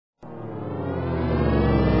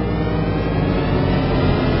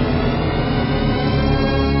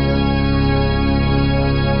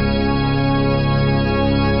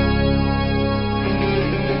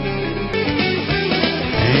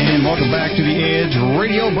Edge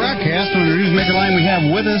radio broadcast. On the Newsmaker line, we have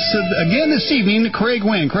with us again this evening, Craig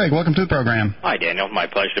Winn. Craig, welcome to the program. Hi, Daniel. My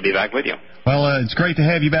pleasure to be back with you. Well, it's great to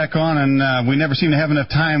have you back on, and we never seem to have enough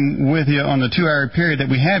time with you on the 2-hour period that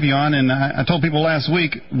we have you on. And I told people last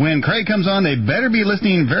week, when Craig comes on, they better be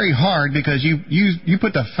listening very hard because you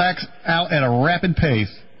put the facts out at a rapid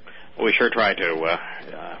pace. Well, we sure try to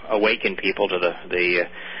awaken people to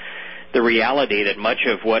the reality that much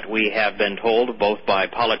of what we have been told, both by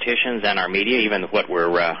politicians and our media, even what we're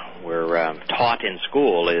taught in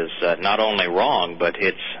school, is not only wrong, but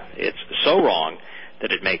it's so wrong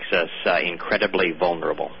that it makes us incredibly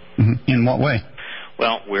vulnerable. Mm-hmm. In what way?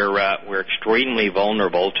 Well, we're extremely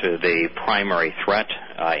vulnerable to the primary threat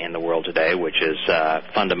in the world today, which is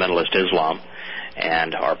fundamentalist Islam,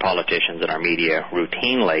 and our politicians and our media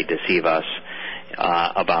routinely deceive us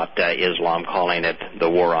about Islam, calling it the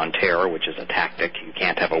war on terror, which is a tactic. You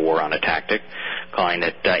can't have a war on a tactic. Calling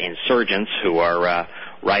it insurgents who are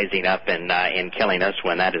rising up and killing us,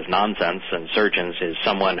 when that is nonsense. Insurgents is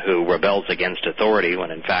someone who rebels against authority,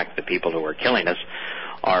 when in fact the people who are killing us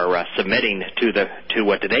are submitting to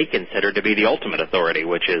what they consider to be the ultimate authority,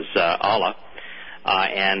 which is Allah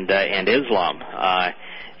and Islam.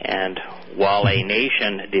 And while a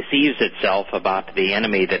nation deceives itself about the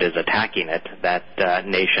enemy that is attacking it, that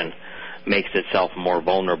nation makes itself more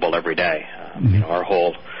vulnerable every day.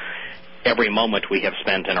 Every moment we have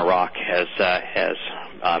spent in Iraq has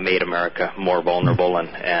made America more vulnerable,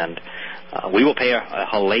 and we will pay a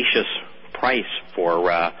hellacious price for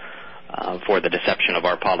the deception of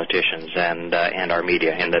our politicians and our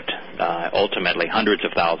media, in that ultimately hundreds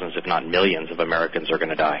of thousands, if not millions, of Americans are going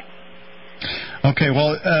to die. Okay,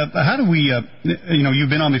 well, how do we, you've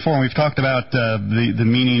been on before and we've talked about the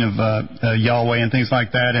meaning of Yahowah and things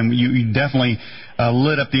like that, and you definitely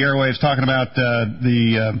lit up the airwaves talking about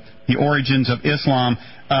the origins of Islam.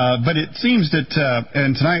 But it seems that,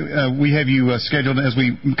 and tonight we have you scheduled, as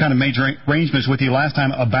we kind of made arrangements with you last time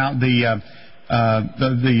about the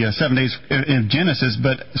 7 days in Genesis,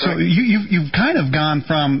 but so you've kind of gone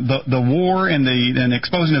from the war and the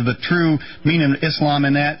exposing of the true meaning of Islam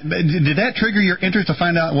and that. Did that trigger your interest to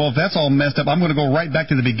find out, well, if that's all messed up, I'm going to go right back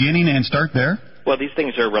to the beginning and start there? Well, these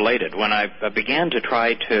things are related. When I began to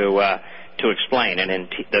try to explain, and in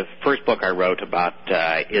the first book I wrote about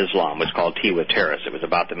Islam was called Tea with Terrorists. It was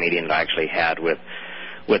about the meeting that I actually had with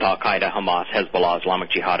al-Qaeda, Hamas, Hezbollah, Islamic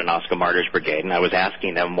Jihad, and Oscar Martyrs Brigade, and I was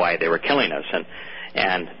asking them why they were killing us.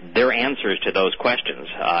 And their answers to those questions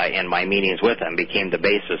in my meetings with them became the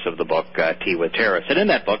basis of the book, Tea with Terrorists. And in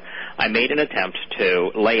that book, I made an attempt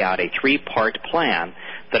to lay out a 3-part plan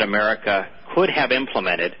that America could have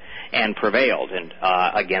implemented and prevailed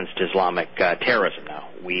against Islamic terrorism. Now,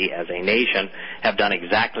 we as a nation have done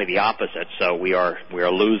exactly the opposite, so we are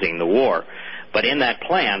losing the war. But in that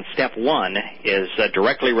plan, step 1 is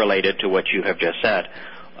directly related to what you have just said.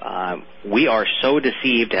 We are so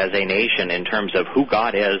deceived as a nation in terms of who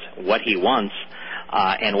God is, what He wants,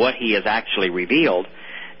 and what He has actually revealed,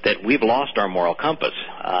 that we've lost our moral compass.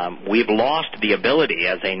 We've lost the ability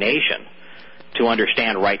as a nation to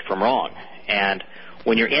understand right from wrong. And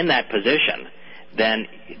when you're in that position, then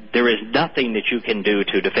there is nothing that you can do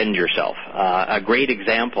to defend yourself. A great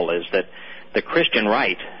example is that the Christian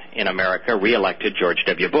right in America reelected George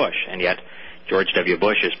W. Bush, and yet George W.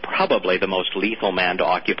 Bush is probably the most lethal man to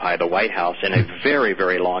occupy the White House in a very,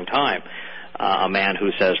 very long time. A man who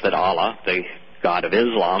says that Allah, the God of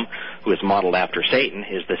Islam, who is modeled after Satan,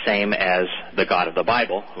 is the same as the God of the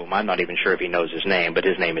Bible, whom I'm not even sure if he knows his name, but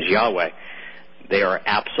his name is Yahweh. They are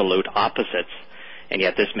absolute opposites, and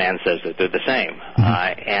yet this man says that they're the same.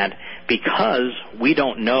 And because we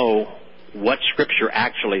don't know what Scripture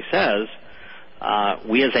actually says,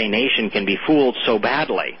 we as a nation can be fooled so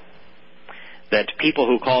badly that people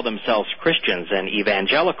who call themselves Christians and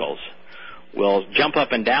evangelicals will jump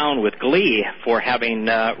up and down with glee for having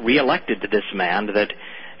reelected this man that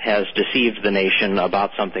has deceived the nation about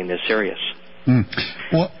something this serious.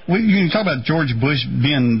 Well, you talk about George Bush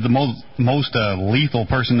being the most lethal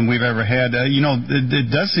person that we've ever had. It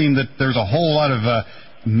does seem that there's a whole lot of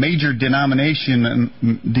major denomination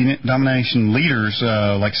leaders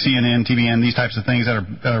like CNN, TBN, these types of things that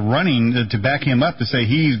are running to back him up, to say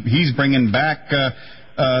he's bringing back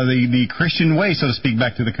the Christian way, so to speak,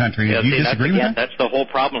 back to the country. Do you disagree with that? That's the whole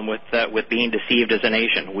problem with being deceived as a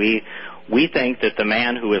nation. We think that the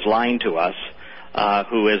man who is lying to us,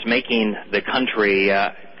 who is making the country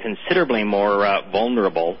considerably more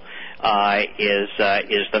vulnerable, is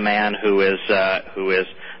the man who is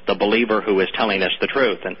the believer who is telling us the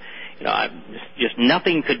truth. And just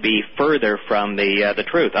nothing could be further from the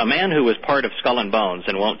truth. A man who is part of Skull and Bones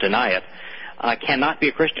and won't deny it cannot be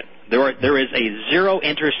a Christian. There is a zero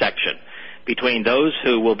intersection between those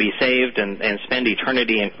who will be saved and spend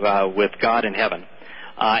eternity with God in heaven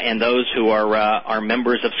and those who are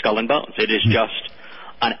members of Skull and Bones. It is just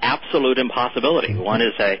an absolute impossibility. One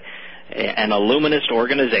is an illuminist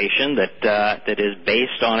organization that is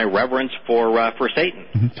based on a reverence for Satan,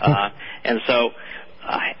 and so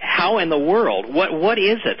how in the world? What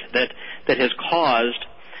is it that has caused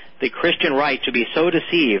the Christian right to be so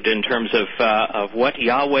deceived in terms of what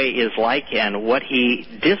Yahweh is like and what He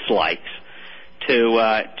dislikes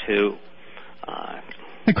to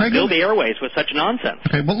Hey, Craig, fill the airways with such nonsense?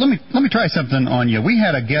 Okay, well, let me try something on you. We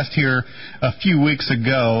had a guest here a few weeks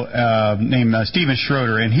ago named Stephen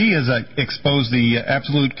Schroeder, and he has exposed the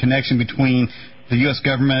absolute connection between the U.S.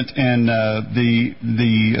 government and the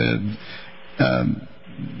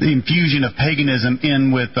infusion of paganism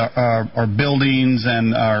in with our buildings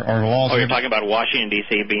and our laws. Oh, you're talking about Washington,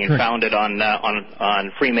 D.C. being founded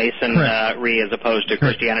on Freemasonry as opposed to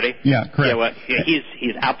Christianity? Yeah, correct.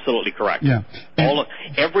 He's absolutely correct. Yeah.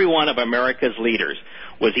 Every one of America's leaders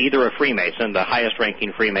was either a Freemason. The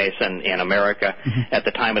highest-ranking Freemason in America at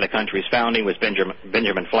the time of the country's founding was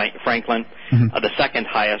Benjamin Franklin. The second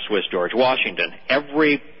highest was George Washington.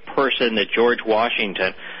 Every person that George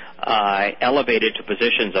Washington elevated to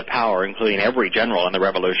positions of power, including every general in the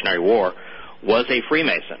Revolutionary War, was a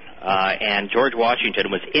Freemason. And George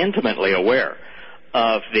Washington was intimately aware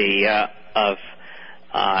of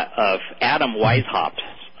Adam Weishaupt's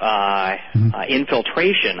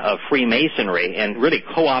infiltration of Freemasonry and really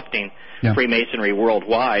co-opting Freemasonry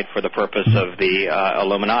worldwide for the purpose of the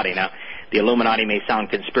Illuminati. Now, the Illuminati may sound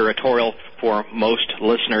conspiratorial for most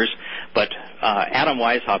listeners, but Adam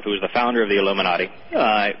Weishaupt, who was the founder of the Illuminati,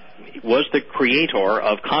 was the creator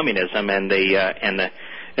of communism and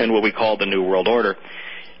what we call the New World Order.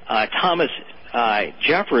 Thomas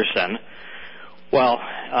Jefferson, well,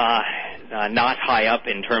 not high up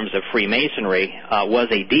in terms of Freemasonry, was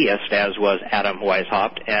a deist, as was Adam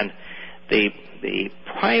Weishaupt, and the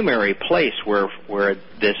primary place where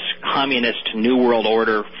this communist New World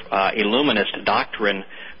Order Illuminist doctrine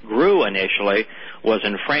grew initially was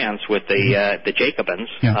in France with the Jacobins,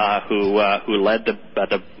 who led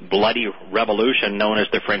the bloody revolution known as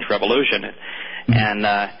the French Revolution, and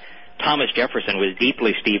Thomas Jefferson was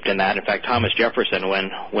deeply steeped in that. In fact, Thomas Jefferson,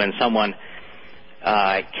 when someone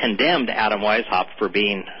condemned Adam Weishaupt for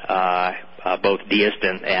being both deist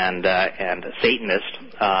and Satanist,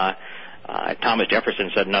 Thomas Jefferson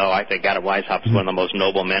said, "No, I think Adam Weishaupt is one of the most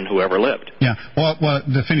noble men who ever lived." Yeah. Well,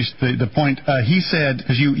 to finish the point, he said,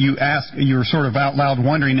 because you asked, you were sort of out loud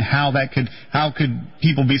wondering how could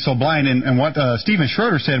people be so blind, and what Stephen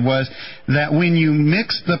Schroeder said was that when you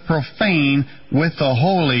mix the profane with the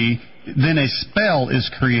holy, then a spell is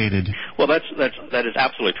created. Well, that is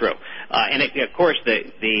absolutely true, and of course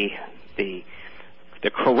the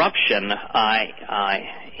corruption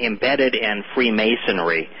embedded in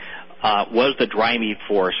Freemasonry was the driving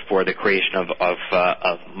force for the creation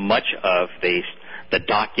of much of the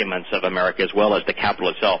documents of America, as well as the Capitol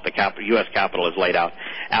itself. The U.S. Capitol is laid out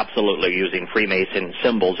absolutely using Freemason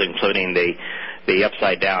symbols, including the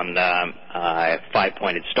upside-down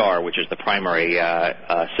five-pointed star, which is the primary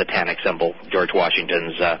satanic symbol. George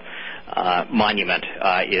Washington's monument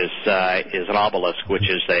is an obelisk, which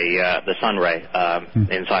is the sun ray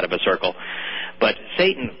inside of a circle. But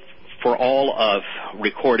Satan, for all of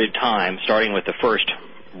recorded time, starting with the first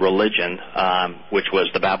religion, which was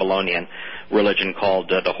the Babylonian religion called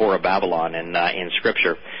the Whore of Babylon in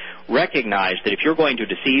Scripture, recognized that if you're going to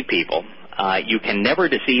deceive people, you can never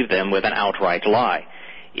deceive them with an outright lie.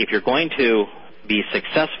 If you're going to be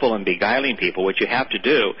successful in beguiling people, what you have to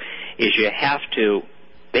do is you have to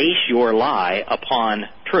base your lie upon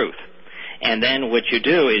truth. And then what you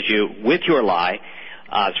do is with your lie,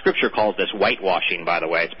 Scripture calls this whitewashing, by the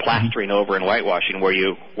way. It's plastering over and whitewashing, where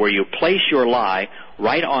you place your lie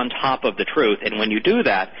right on top of the truth. And when you do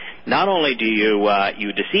that, not only do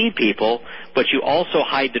you deceive people, but you also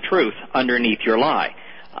hide the truth underneath your lie.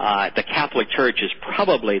 The Catholic Church is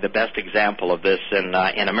probably the best example of this in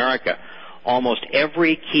America. Almost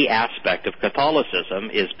every key aspect of Catholicism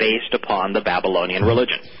is based upon the Babylonian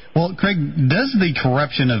religion. Well, Craig, does the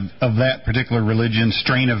corruption of that particular religion,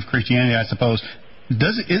 strain of Christianity, I suppose,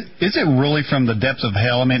 is it really from the depths of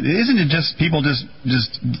hell? I mean, isn't it just people just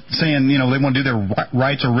saying, they want to do their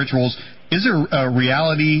rites or rituals? Is there a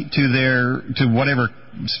reality to whatever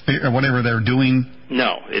they're doing?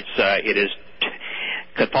 No, it is.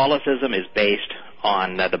 Catholicism is based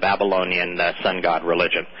on the Babylonian sun god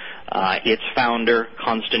religion. Its founder,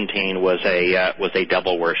 Constantine, was a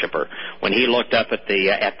devil worshiper. When he looked up at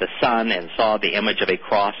the sun and saw the image of a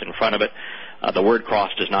cross in front of it, The word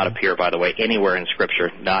cross does not appear, by the way, anywhere in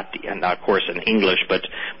Scripture, not of course in English,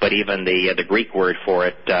 but even the Greek word for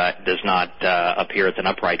it does not appear as an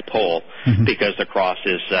upright pole, because the cross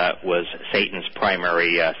was Satan's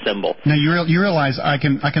primary symbol. Now you realize I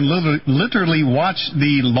can literally watch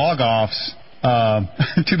the log-offs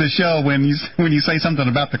to the show when you say something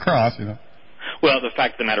about the cross, you know. Well, the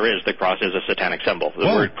fact of the matter is the cross is a satanic symbol. The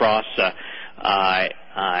word cross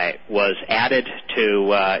was added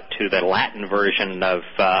to the Latin version of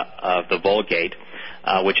the Vulgate,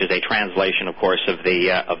 which is a translation, of course, of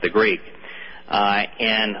the Greek.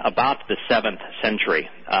 In about the 7th century,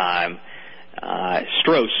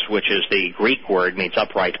 stros, which is the Greek word, means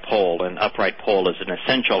upright pole, and upright pole is an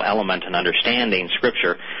essential element in understanding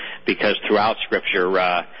Scripture, because throughout Scripture,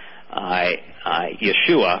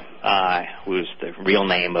 Yeshua, who's the real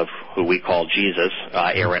name of who we call Jesus,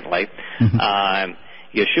 errantly,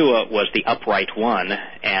 Yeshua was the upright one,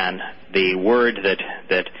 and the word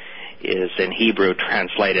that is in Hebrew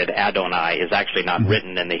translated Adonai is actually not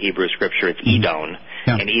written in the Hebrew Scripture. It's Edon,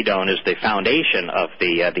 and Edon is the foundation of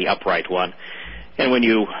the upright one. And when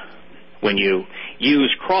you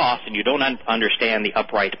use cross and you don't understand the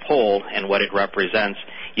upright pole and what it represents,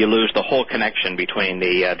 you lose the whole connection between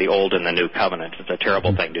the Old and the New Covenant. It's a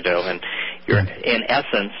terrible thing to do, and you're in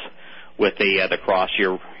essence with the cross,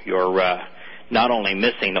 you're not only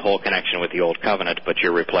missing the whole connection with the Old Covenant, but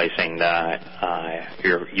you're replacing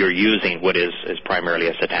you're using what is primarily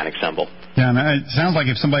a satanic symbol. Yeah, and it sounds like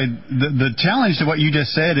if somebody the challenge to what you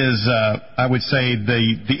just said is I would say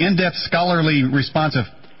the in-depth scholarly response of,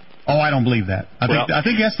 oh, I don't believe that. I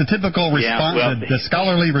think that's the typical response, the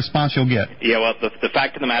scholarly response you'll get. Yeah, well, the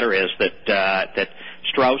fact of the matter is that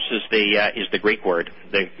Strauss is the Greek word.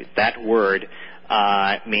 That word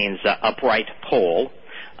means upright pole,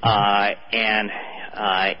 and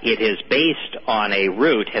it is based on a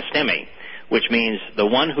root, histemi, which means the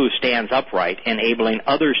one who stands upright, enabling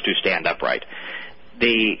others to stand upright.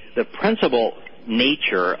 The principal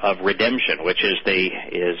nature of redemption, which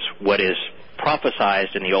is what is prophesied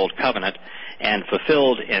in the Old Covenant and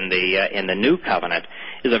fulfilled in the New Covenant,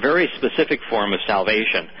 is a very specific form of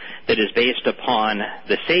salvation that is based upon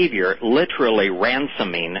the Savior literally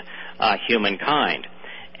ransoming humankind,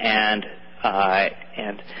 and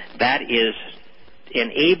that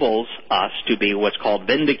enables us to be what's called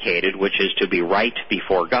vindicated, which is to be right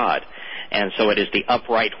before God. And so it is the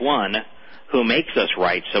upright one who makes us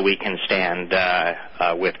right so we can stand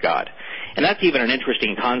with God. And that's even an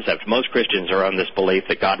interesting concept. Most Christians are on this belief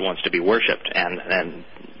that God wants to be worshipped, and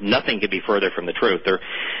nothing could be further from the truth.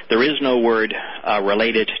 There is no word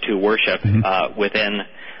related to worship within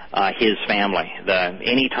His family.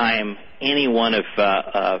 Anytime any one of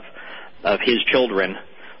His children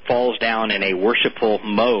falls down in a worshipful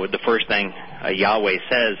mode, the first thing Yahweh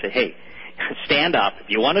says, hey, stand up. If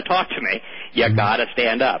you want to talk to me, you got to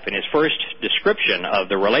stand up. And his first description of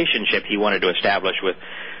the relationship he wanted to establish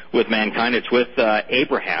with mankind, it's with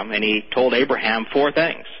Abraham, and he told Abraham 4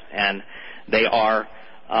 things, and they are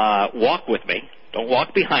walk with me, don't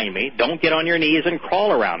walk behind me, don't get on your knees and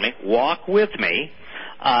crawl around me, walk with me,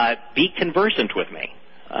 be conversant with me,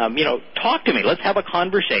 talk to me, let's have a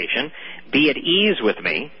conversation, be at ease with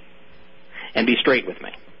me, and be straight with me.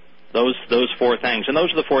 Those 4 things, and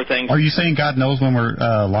those are the 4 things. Are you saying God knows when we're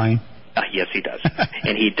lying? Yes, He does.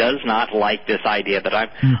 And He does not like this idea that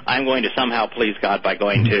I'm going to somehow please God by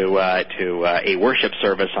going to a worship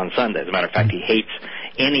service on Sunday. As a matter of fact, He hates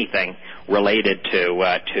anything related to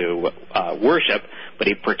worship, but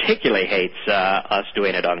He particularly hates us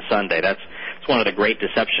doing it on Sunday. It's one of the great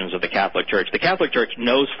deceptions of the Catholic Church. The Catholic Church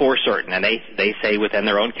knows for certain, and they say within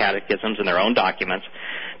their own catechisms and their own documents,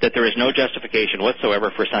 that there is no justification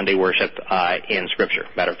whatsoever for Sunday worship in Scripture.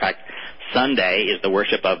 Matter of fact, Sunday is the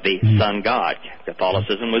worship of the sun god.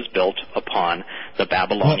 Catholicism was built upon the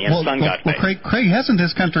Babylonian sun god faith. Craig, hasn't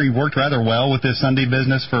this country worked rather well with this Sunday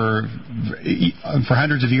business for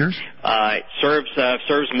hundreds of years? It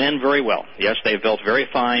serves men very well. Yes, they've built very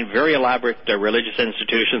fine, very elaborate religious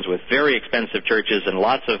institutions with very expensive churches and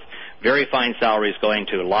lots of very fine salaries going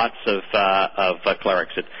to lots of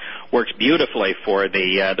clerics. It works beautifully for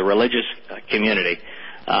the religious community.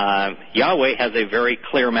 Yahweh has a very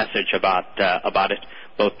clear message about it,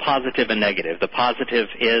 both positive and negative. The positive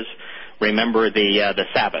is remember the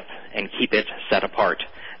Sabbath and keep it set apart.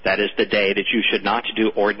 That is the day that you should not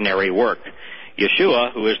do ordinary work.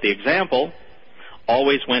 Yeshua, who is the example,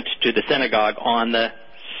 always went to the synagogue on the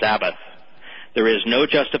Sabbath. There is no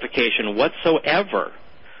justification whatsoever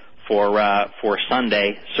for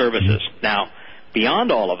Sunday services. Now,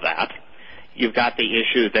 beyond all of that, you've got the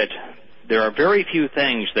issue that there are very few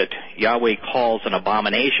things that Yahweh calls an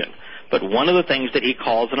abomination, But one of the things that he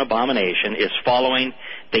calls an abomination is following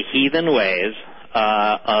the heathen ways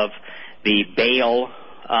of the Baal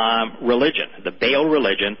religion. The Baal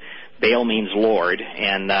religion, Baal means Lord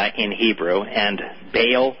in Hebrew, and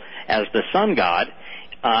Baal as the sun god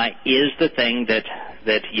is the thing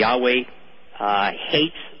that Yahweh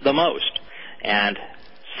hates the most. And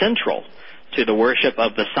central to the worship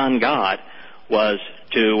of the sun god was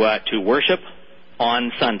to worship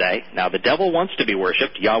on Sunday. Now, the devil wants to be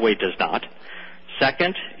worshipped. Yahweh does not.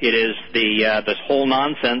 Second, it is this whole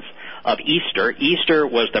nonsense of Easter. Easter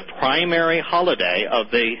was the primary holiday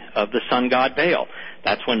of the sun god Baal.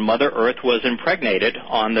 That's when Mother Earth was impregnated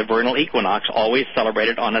on the vernal equinox, always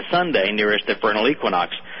celebrated on a Sunday nearest the vernal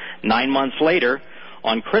equinox. 9 months later,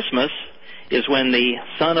 on Christmas, is when the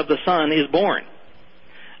son of the sun is born.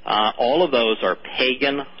 All of those are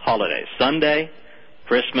pagan holidays. Sunday,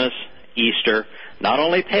 Christmas, Easter, not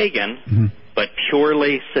only pagan, but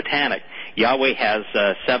purely satanic. Yahweh has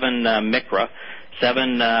 7 mikra,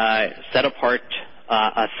 7 set-apart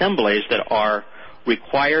assemblies that are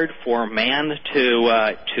required for man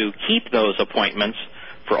to keep those appointments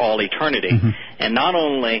for all eternity. And not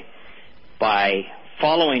only by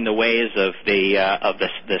following the ways of the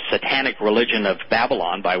satanic religion of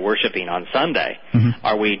Babylon by worshiping on Sunday,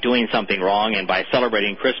 are we doing something wrong, and by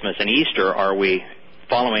celebrating Christmas and Easter are we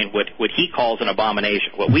following what he calls an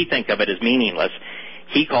abomination? What we think of it as meaningless,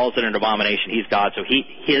 he calls it an abomination. He's God, so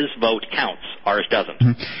his vote counts. Ours doesn't.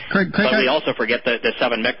 Craig, but we also forget the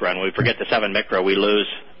 7 mikra, and when we forget the 7 mikra, we lose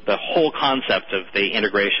the whole concept of the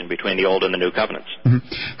integration between the Old and the New Covenants.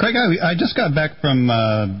 Craig, I just got back from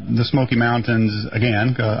the Smoky Mountains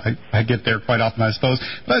again. I get there quite often, I suppose.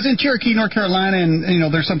 But I was in Cherokee, North Carolina,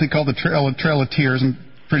 and there's something called the Trail of Tears. I'm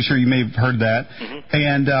pretty sure you may have heard that.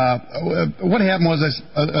 And what happened was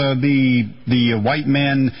the white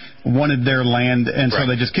men wanted their land, and so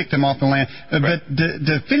they just kicked them off the land. But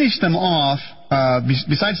to finish them off,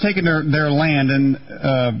 besides taking their land, and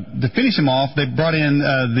to finish them off, they brought in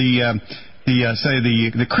the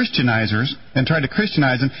Christianizers and tried to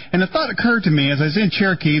Christianize them. And the thought occurred to me as I was in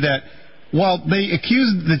Cherokee that while they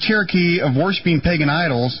accused the Cherokee of worshiping pagan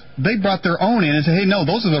idols, they brought their own in and said, hey, no,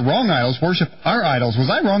 those are the wrong idols. Worship our idols. Was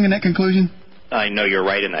I wrong in that conclusion? I know you're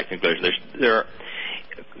right in that conclusion.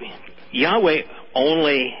 Yahweh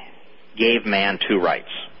only gave man 2 rights.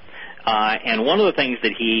 And one of the things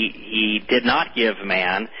that he did not give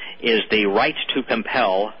man is the right to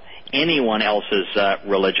compel anyone else's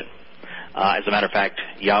religion. As a matter of fact,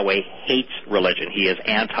 Yahweh hates religion. He is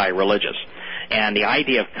anti-religious. And the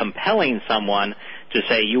idea of compelling someone to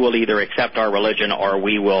say, you will either accept our religion or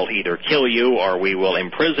we will either kill you or we will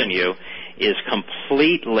imprison you is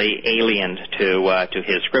completely alien to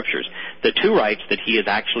his scriptures. The 2 rights that he has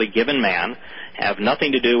actually given man have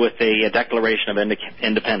nothing to do with the Declaration of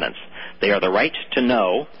Independence. They are the right to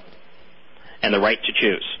know and the right to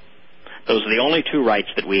choose. Those are the only 2 rights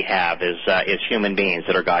that we have as human beings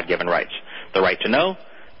that are God-given rights. The right to know,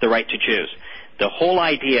 the right to choose. The whole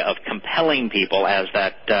idea of compelling people as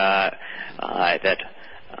that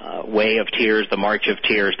way of tears, the march of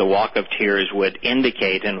tears, the walk of tears would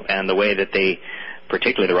indicate, and the way that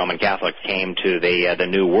particularly the Roman Catholics, came to the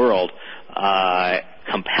New World,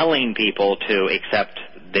 compelling people to accept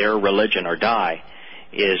their religion or die,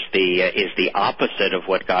 is the opposite of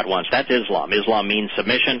what God wants. That's Islam. Islam means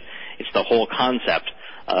submission. It's the whole concept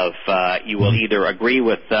of you will either agree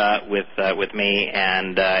with me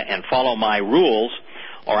and follow my rules,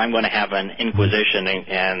 or I'm going to have an inquisition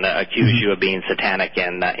and accuse you of being satanic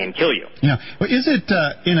and kill you. Yeah. Well, is it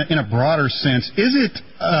in a broader sense? Is it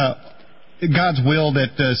God's will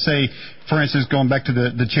that say, for instance, going back to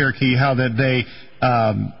the Cherokee, how that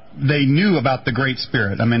they knew about the Great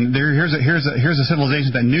Spirit? I mean, here's a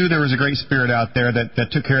civilization that knew there was a Great Spirit out there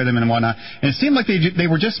that took care of them and whatnot. And it seemed like they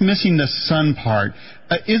were just missing the sun part.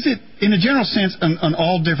 Is it, in a general sense, on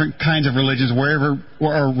all different kinds of religions, wherever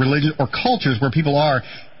or religions or cultures where people are,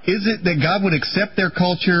 is it that God would accept their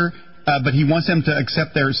culture, but He wants them to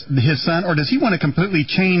accept His Son, or does He want to completely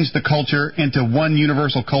change the culture into one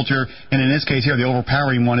universal culture? And in this case here, the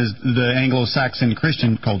overpowering one is the Anglo-Saxon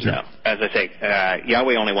Christian culture. No. As I say,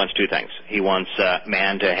 Yahweh only wants 2 things. He wants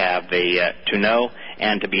man to have to know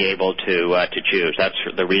and to be able to choose. That's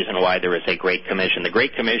the reason why there is a Great Commission. The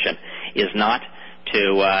Great Commission is not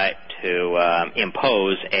to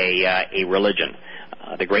impose a religion.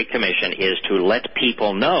 The Great Commission is to let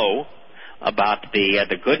people know about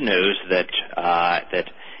the good news that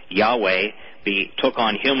Yahweh took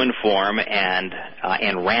on human form and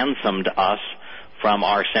ransomed us from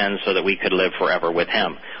our sins so that we could live forever with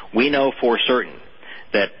Him. We know for certain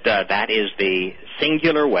that that is the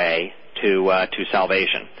singular way to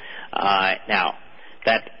salvation. Now,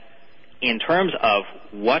 that in terms of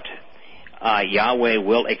what Yahweh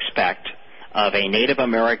will expect of a Native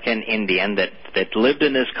American Indian that lived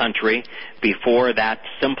in this country before that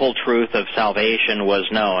simple truth of salvation was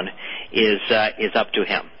known is up to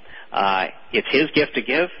him. It's his gift to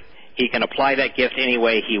give. He can apply that gift any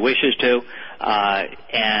way he wishes to,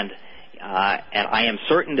 and I am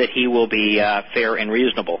certain that he will be fair and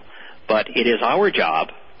reasonable. But it is our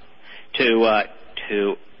job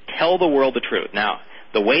to tell the world the truth. Now,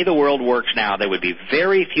 the way the world works now, there would be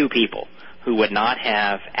very few people who would not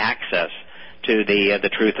have access to the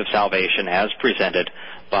truth of salvation as presented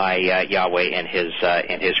by Yahweh in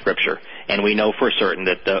his Scripture. And we know for certain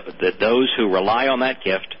that those who rely on that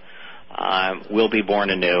gift will be born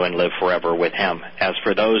anew and live forever with Him. As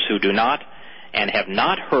for those who do not and have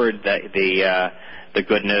not heard the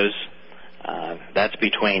good news, that's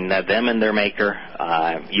between them and their Maker.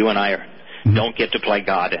 You and I don't get to play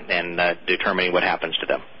God and determining what happens to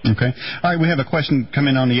them. Okay. All right, we have a question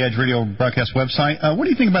coming on the Edge Radio broadcast website. What do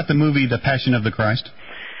you think about the movie The Passion of the Christ?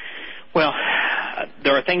 Well,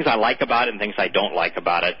 there are things I like about it and things I don't like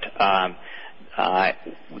about it.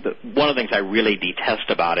 One of the things I really detest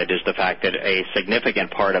about it is the fact that a significant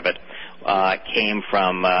part of it came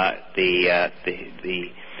from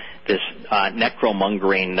this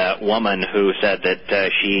necromongering woman who said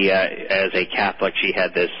that she, as a Catholic, she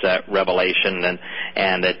had this revelation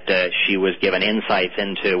and that she was given insights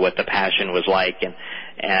into what the Passion was like,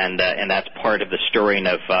 and that's part of the stirring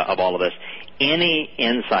of all of this. Any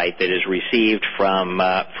insight that is received from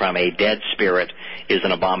a dead spirit is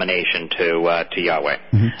an abomination to Yahweh.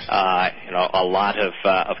 Mm-hmm. A lot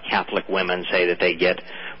of Catholic women say that they get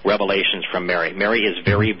revelations from Mary. Mary is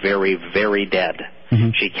very, very, very dead.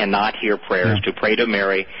 Mm-hmm. She cannot hear prayers. Yeah. To pray to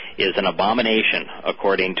Mary is an abomination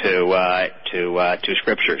according to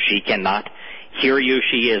Scripture. She cannot hear you.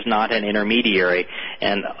 She is not an intermediary,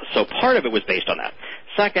 and so part of it was based on that.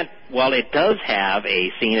 Second, while it does have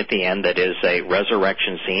a scene at the end that is a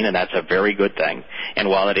resurrection scene, and that's a very good thing, and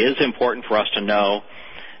while it is important for us to know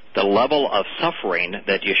the level of suffering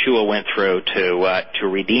that Yeshua went through to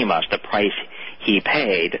redeem us, the price He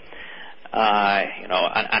paid,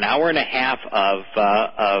 an hour and a half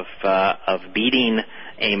of beating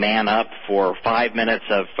a man up for 5 minutes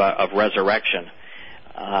of resurrection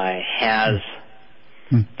has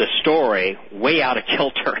the story way out of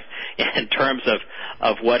kilter in terms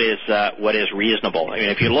of what is reasonable. I mean,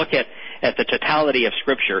 if you look at the totality of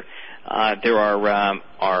Scripture, there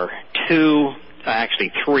are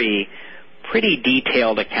three pretty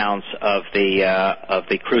detailed accounts of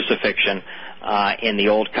the crucifixion in the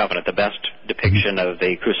Old Covenant. The best depiction of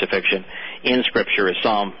the crucifixion in Scripture is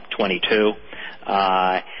Psalm 22,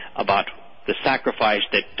 about the sacrifice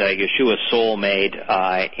that Yeshua's soul made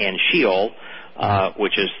in Sheol,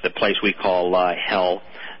 which is the place we call hell,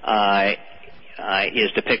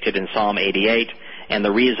 is depicted in Psalm 88. And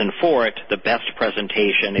the reason for it, the best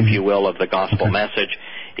presentation, if you will, of the gospel message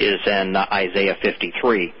is in Isaiah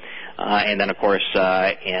 53. And then, of course,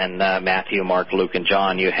 in Matthew, Mark, Luke, and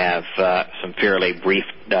John, you have some fairly brief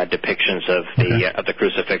depictions of the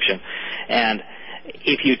crucifixion. And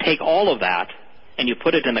if you take all of that and you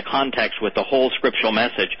put it in the context with the whole scriptural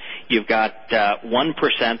message, you've got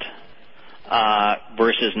 1%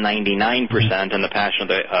 versus 99%, and the Passion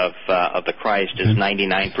of the Christ is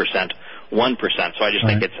 99%. 1%. So I just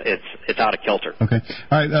think it's out of kilter. Okay.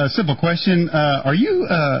 All right. Simple question. Are you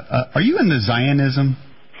in the Zionism?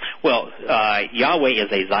 Well, Yahweh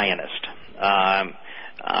is a Zionist.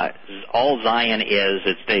 All Zion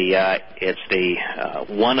it's the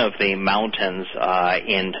one of the mountains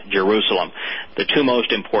in Jerusalem. The two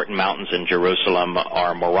most important mountains in Jerusalem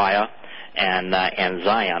are Moriah and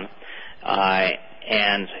Zion.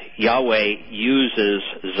 And Yahweh uses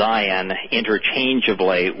Zion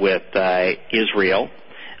interchangeably with Israel.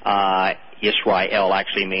 Israel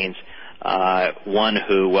actually means one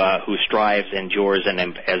who strives, endures, and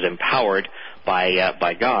is empowered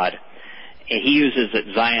by God. And he uses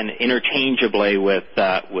Zion interchangeably with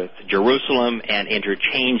Jerusalem and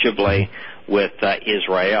interchangeably with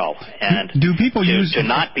Israel. And do people use to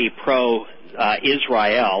not be pro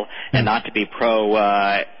Israel and not to be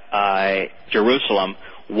pro Jerusalem,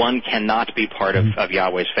 one cannot be part of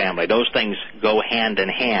Yahweh's family. Those things go hand in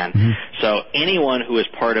hand. So anyone who is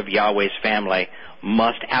part of Yahweh's family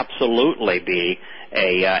must absolutely be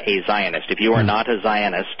a Zionist. If you are not a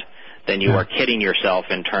Zionist, then you are kidding yourself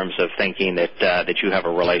in terms of thinking that you have a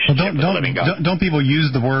relationship with the living God. Don't people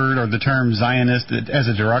use the word or the term Zionist as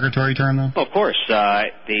a derogatory term, though? Of course.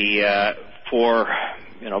 For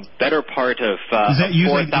better part of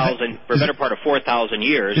 4,000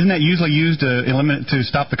 years. Isn't that usually used to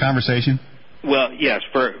stop the conversation? Well, yes.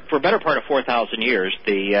 For better part of 4,000 years,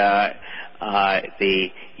 the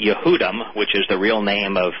Yehudim, which is the real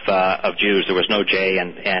name of Jews, there was no J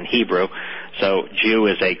in Hebrew, so Jew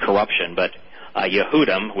is a corruption, but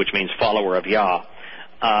Yehudim, which means follower of Yah,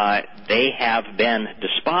 they have been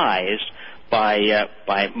despised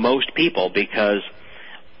by most people because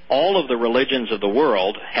all of the religions of the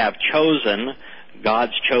world have chosen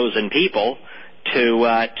God's chosen people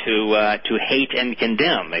to hate and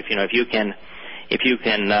condemn. If you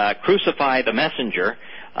can crucify the messenger,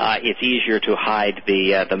 it's easier to hide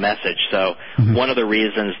the message. So one of the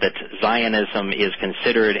reasons that Zionism is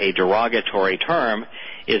considered a derogatory term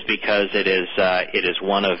is because it is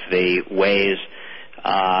one of the ways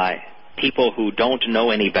people who don't know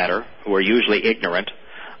any better, who are usually ignorant,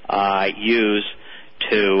 use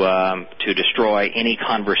to destroy any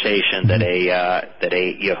conversation that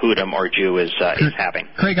a Yehudim or Jew is having.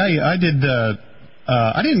 Craig, I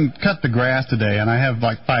didn't cut the grass today, and I have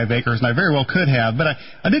like 5 acres, and I very well could have, but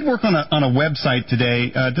I did work on a website today.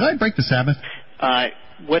 Did I break the Sabbath?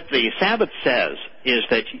 What the Sabbath says is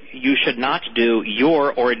that you should not do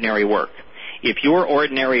your ordinary work. If your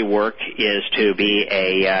ordinary work is to be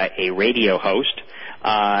a radio host,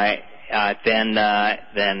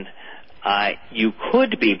 then you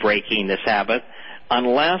could be breaking the Sabbath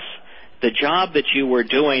unless the job that you were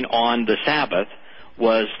doing on the Sabbath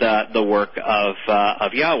was the work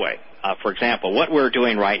of Yahweh. For example, what we're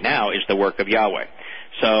doing right now is the work of Yahweh.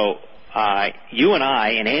 So you and I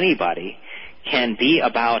and anybody can be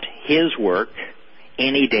about His work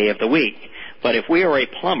any day of the week. But if we are a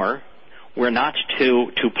plumber, we're not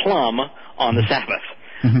to plumb on the Sabbath.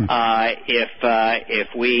 If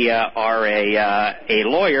we are a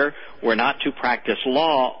lawyer, we're not to practice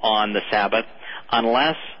law on the Sabbath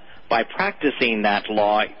unless by practicing that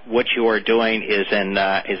law, what you are doing is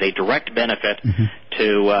a direct benefit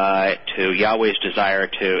to Yahweh's desire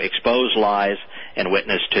to expose lies and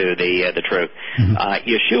witness to the truth.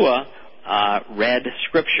 Yeshua read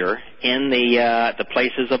Scripture in the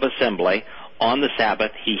places of assembly on the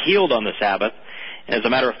Sabbath. He healed on the Sabbath. And as a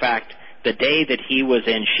matter of fact, the day that he was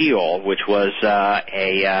in Sheol, which was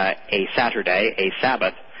a Saturday, a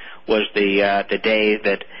Sabbath, was the day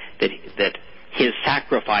that his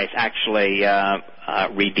sacrifice actually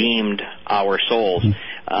redeemed our souls.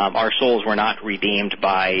 Our souls were not redeemed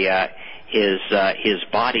by his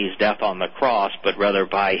body's death on the cross, but rather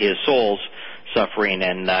by his soul's suffering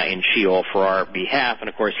in Sheol for our behalf. And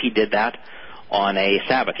of course, he did that on a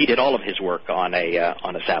Sabbath. He did all of his work on a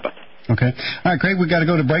Sabbath. Okay. All right, Craig, we've got to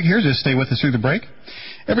go to break here. Just stay with us through the break.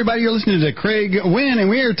 Everybody, you're listening to Craig Winn, and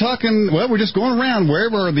we're talking, well, we're just going around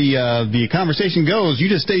wherever the conversation goes. You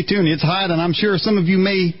just stay tuned. It's hot, and I'm sure some of you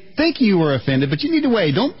may think you were offended, but you need to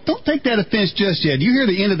wait. Don't take that offense just yet. You hear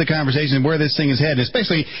the end of the conversation and where this thing is headed,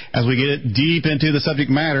 especially as we get deep into the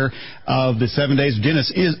subject matter of the 7 days of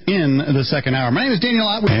Genesis is in the second hour. My name is Daniel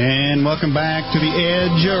Ott, and welcome back to the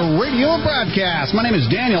Edge Radio broadcast. My name is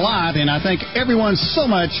Daniel Ott, and I thank everyone so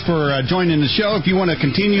much for joining the show. If you want to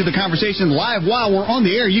continue the conversation live while we're on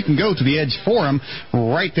the air, you can go to the Edge Forum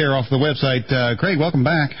right there off the website. Craig, welcome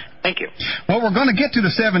back. Thank you. Well, we're going to get to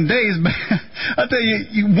the 7 days, but I'll tell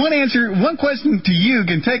you, one question to you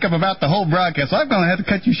can take up about the whole broadcast. So I'm going to have to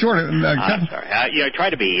cut you short. Sorry. I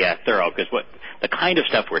try to be thorough because the kind of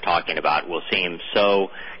stuff we're talking about will seem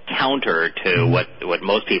so counter to what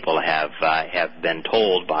most people have been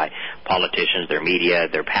told by politicians, their media,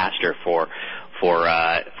 their pastor for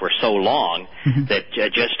so long that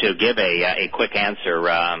just to give a quick answer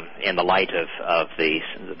in the light of the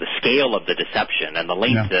scale of the deception and the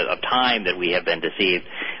length of time that we have been deceived,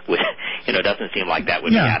 doesn't seem like that would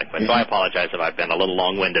be adequate. So I apologize if I've been a little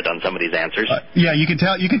long-winded on some of these answers. You can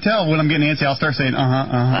tell when I'm getting antsy. I'll start saying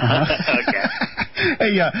Okay.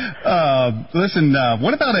 Hey, listen.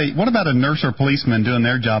 What about a nurse or policeman doing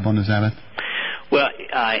their job on the Sabbath? Well,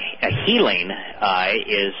 healing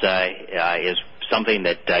is something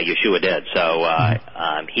that Yeshua did. So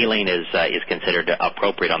healing is considered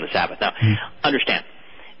appropriate on the Sabbath. Now, understand,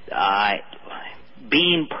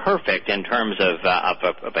 being perfect in terms of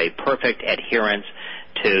a perfect adherence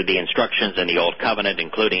to the instructions in the Old Covenant,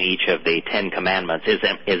 including each of the 10 Commandments,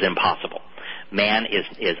 is impossible. Man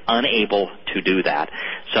is unable to do that.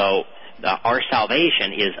 So our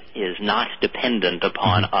salvation is not dependent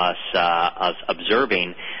upon us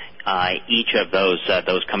observing each of those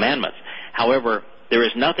commandments. However, there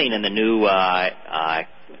is nothing in the new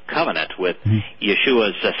covenant with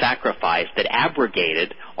Yeshua's sacrifice that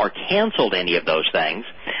abrogated or canceled any of those things.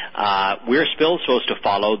 We're still supposed to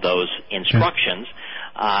follow those instructions.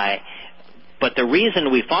 But the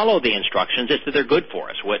reason we follow the instructions is that they're good for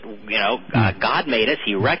us. God made us.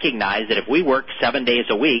 He recognized that if we work 7 days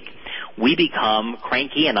a week, we become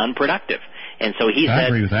cranky and unproductive. And so he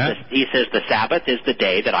says the Sabbath is the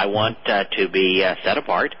day that I want to be set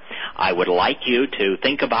apart. I would like you to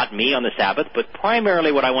think about me on the Sabbath, but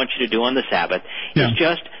primarily what I want you to do on the Sabbath is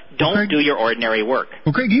just don't do your ordinary work.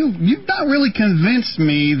 Well, Craig, you've not really convinced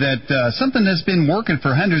me that something that's been working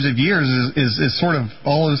for hundreds of years is sort of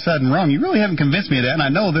all of a sudden wrong. You really haven't convinced me of that, and I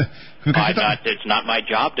know that... It's not my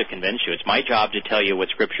job to convince you. It's my job to tell you what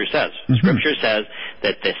Scripture says. Mm-hmm. Scripture says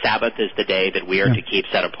that the Sabbath is the day that we are to keep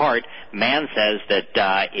set apart. Man says that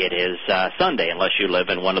it is Sunday, unless you live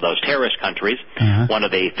in one of those terrorist countries, one of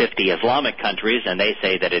the 50 Islamic countries, and they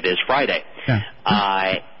say that it is Friday.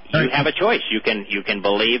 You have a choice. You can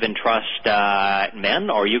believe and trust men,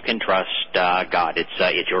 or you can trust God.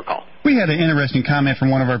 It's your call. We had an interesting comment from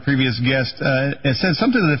one of our previous guests. It said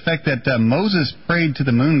something to the effect that Moses prayed to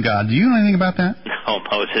the moon god. Do you know anything about that? No,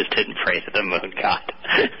 Moses didn't pray to the moon god.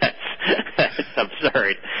 That's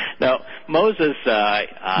absurd. No, Moses.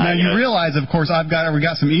 Now you realize, of course, we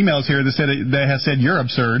got some emails here that have said you're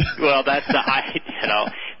absurd. Well, that's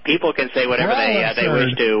people can say whatever they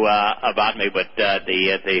wish to about me, but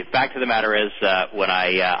the fact of the matter is, when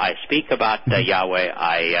I speak about Yahweh,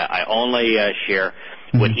 I only share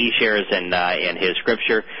what he shares in his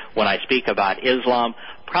Scripture. When I speak about Islam,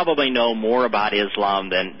 probably know more about Islam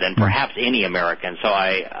than perhaps any American. So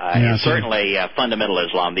certainly fundamental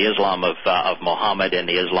Islam, the Islam of Muhammad and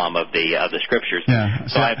the Islam of the Scriptures. Yeah.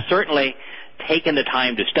 So I've certainly taken the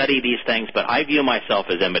time to study these things, but I view myself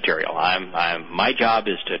as immaterial. My job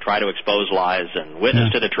is to try to expose lies and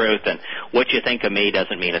witness to the truth, and what you think of me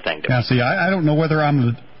doesn't mean a thing to me. See, I don't know whether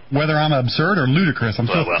I'm absurd or ludicrous.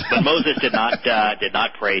 But Moses did not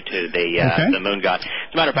pray to the moon god.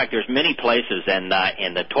 As a matter of fact, there's many places in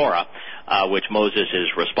the Torah which Moses is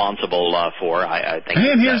responsible for. I think.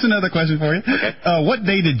 And here's another question for you. Okay. What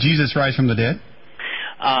day did Jesus rise from the dead?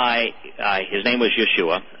 His name was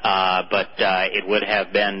Yeshua, but it would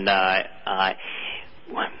have been.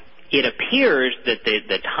 It appears that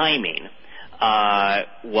the timing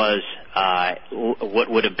was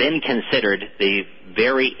what would have been considered the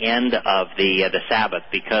very end of the Sabbath,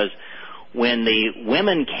 because when the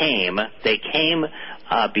women came, they came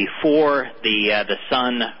before the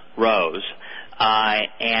sun rose,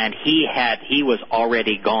 and he was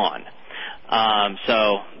already gone.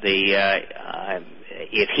 So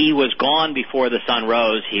if he was gone before the sun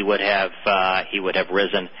rose, he would have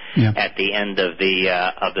risen at the end of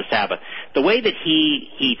the Sabbath. The way that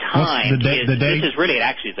he timed this is really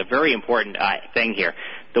it's a very important thing here.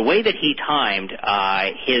 The way that he timed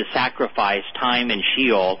his sacrifice, time in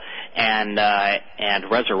Sheol, and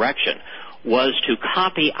resurrection was to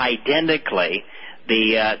copy identically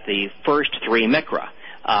the first three mikra.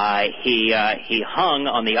 He hung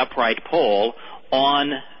on the upright pole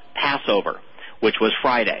on Passover, which was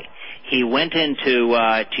Friday. He went into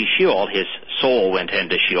Sheol. His soul went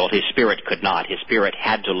into Sheol. His spirit could not. His spirit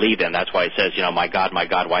had to leave him. That's why he says, my God,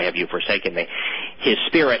 why have you forsaken me? His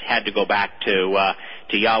spirit had to go back to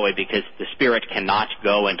Yahweh, because the spirit cannot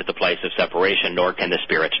go into the place of separation, nor can the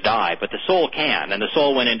spirit die. But the soul can, and the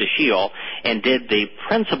soul went into Sheol and did the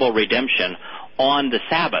principal redemption on the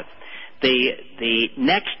Sabbath. The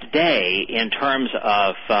next day, in terms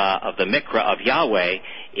of the mikra of Yahweh,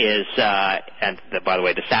 is by the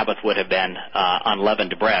way, the Sabbath would have been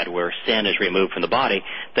unleavened bread, where sin is removed from the body.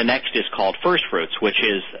 The next is called first fruits, which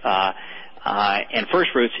is and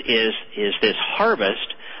first fruits is this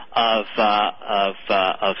harvest of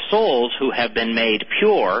souls who have been made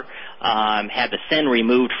pure, had the sin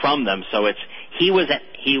removed from them. So he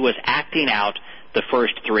was acting out the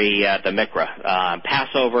first three, the mikra,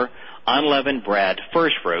 Passover, unleavened bread,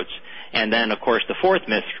 first fruits, and then, of course, the fourth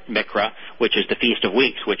mikra, which is the Feast of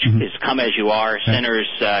Weeks, which is come as you are, sinners,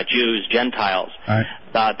 Jews, Gentiles. Right.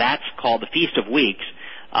 That's called the Feast of Weeks.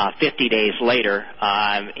 50 days later,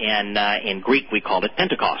 in Greek, we called it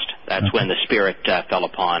Pentecost. That's when the Spirit fell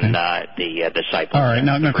upon the disciples. All right,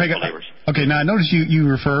 now Craig. Okay, now I notice you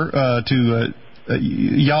refer to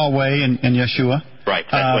Yahweh and Yeshua. Right,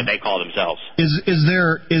 that's what they call themselves. Is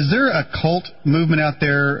there a cult movement out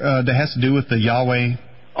there that has to do with the Yahweh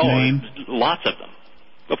name? Lots of them,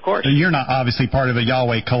 of course. You're not obviously part of a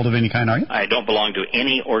Yahweh cult of any kind, are you? I don't belong to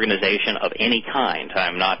any organization of any kind.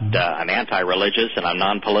 I'm not. I'm anti-religious and I'm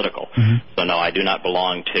non-political. So no, I do not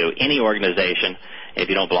belong to any organization. If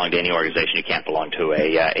you don't belong to any organization, you can't belong to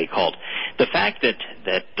a cult. The fact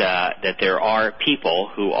that there are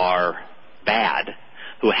people who are bad,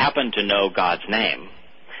 who happen to know God's name,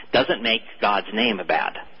 doesn't make God's name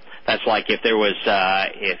bad. That's like if there was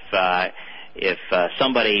if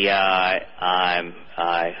somebody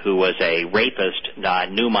who was a rapist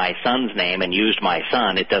knew my son's name and used my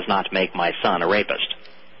son, it does not make my son a rapist.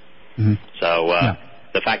 Mm-hmm. So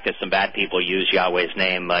the fact that some bad people use Yahweh's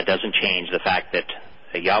name doesn't change the fact that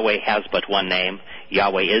Yahweh has but one name.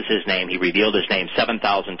 Yahweh is his name. He revealed his name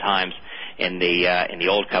 7,000 times in the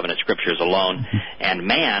Old Covenant Scriptures alone, and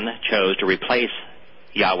man chose to replace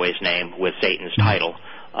Yahweh's name with Satan's title,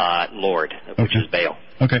 Lord, which is Baal.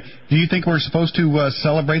 Okay. Do you think we're supposed to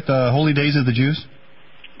celebrate the holy days of the Jews?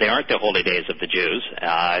 They aren't the holy days of the Jews.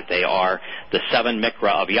 They are the 7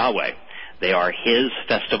 Mikra of Yahweh. They are his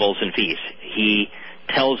festivals and feasts. He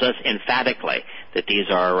tells us emphatically that these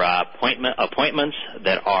are appointments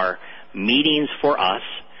that are meetings for us,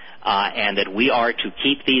 and that we are to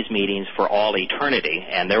keep these meetings for all eternity.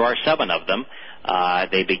 And there are 7 of them.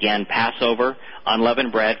 They begin Passover,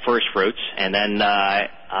 unleavened bread, first fruits, and then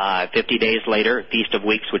 50 days later, Feast of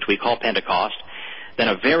Weeks, which we call Pentecost. Then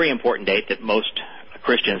a very important date that most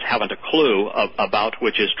Christians haven't a clue about,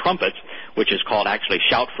 which is trumpets, which is called actually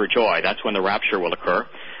Shout for Joy. That's when the rapture will occur.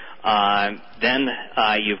 Then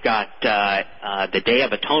you've got the Day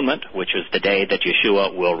of Atonement, which is the day that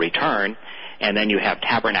Yeshua will return, and then you have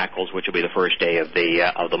Tabernacles, which will be the first day of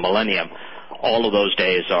the millennium. All of those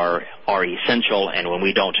days are essential, and when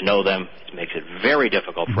we don't know them, it makes it very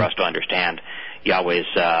difficult for us to understand Yahweh's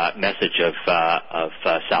message of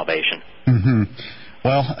salvation. Mm-hmm.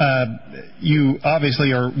 Well, you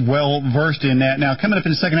obviously are well versed in that. Now, coming up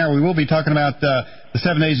in the second hour, we will be talking about the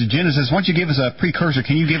 7 days of Genesis. Why don't you give us a precursor?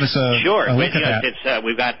 Can you give us a look at that?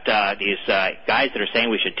 We've got these guys that are saying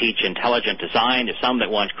we should teach intelligent design. There's some that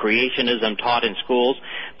want creationism taught in schools.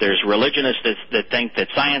 There's religionists that think that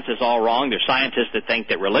science is all wrong. There's scientists that think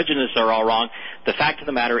that religionists are all wrong. The fact of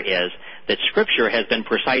the matter is that Scripture has been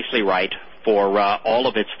precisely right for all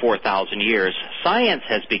of its 4,000 years. Science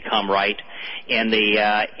has become right in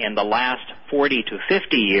the last 40 to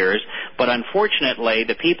 50 years, but unfortunately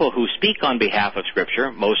the people who speak on behalf of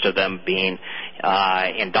Scripture, most of them being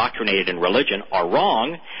indoctrinated in religion, are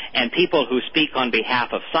wrong, and people who speak on behalf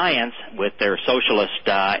of science with their socialist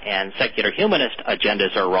and secular humanist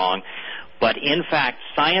agendas are wrong. But in fact,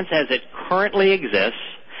 science as it currently exists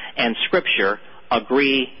and Scripture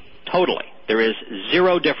agree totally. There is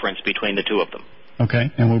zero difference between the two of them.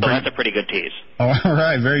 Okay, and so that's a pretty good tease. All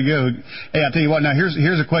right, very good. Hey, I'll tell you what. Now,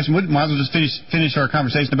 here's a question. We might as well just finish our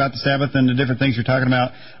conversation about the Sabbath and the different things you're talking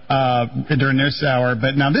about during this hour.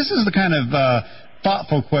 But now, this is the kind of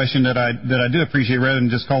thoughtful question that I do appreciate, rather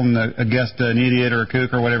than just calling a guest an idiot or a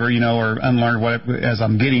kook or whatever, or unlearned, whatever, as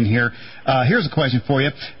I'm getting here. Here's a question for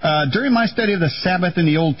you. During my study of the Sabbath in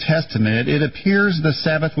the Old Testament, it appears the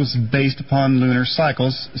Sabbath was based upon lunar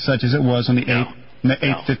cycles, such as it was on the 8th. The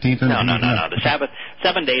 8th, 15th, No. The Sabbath,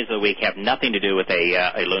 7 days of the week have nothing to do with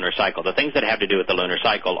a lunar cycle. The things that have to do with the lunar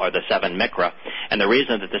cycle are the 7 Mikra. And the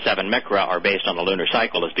reason that the 7 Mikra are based on the lunar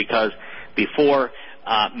cycle is because before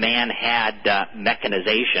man had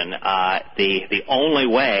mechanization, the only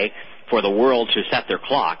way for the world to set their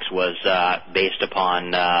clocks was based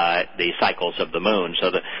upon the cycles of the moon.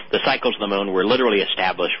 So the cycles of the moon were literally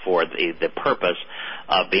established for the purpose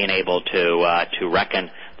of being able to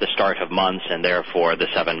reckon the start of months, and therefore the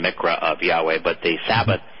 7 Mikra of Yahweh. But the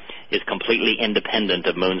Sabbath is completely independent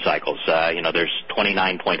of moon cycles. There's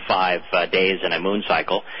 29.5 days in a moon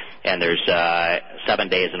cycle, and there's 7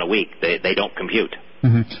 days in a week. They don't compute.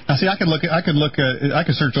 Mm-hmm. Now, see, I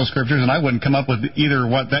could search those scriptures, and I wouldn't come up with either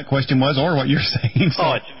what that question was or what you're saying.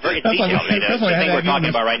 So it's very detailed. The thing we're talking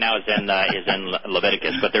about right now is in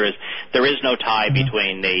Leviticus, but there is no tie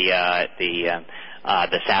between the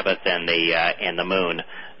Sabbath and the moon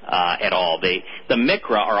at all. The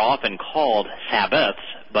Mikra are often called Sabbaths,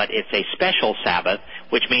 but it's a special Sabbath,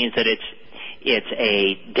 which means that it's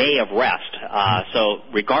a day of rest. So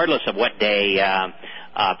regardless of what day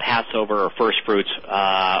Passover or first fruits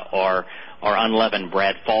or unleavened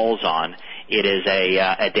bread falls on, it is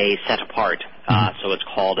a day set apart. So it's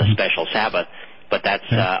called a special Sabbath. But that's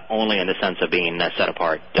only in the sense of being set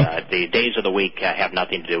apart. The days of the week have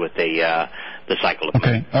nothing to do with the cycle of the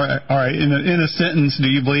moon. All right. In a sentence, do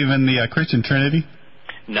you believe in the Christian Trinity?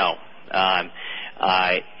 No.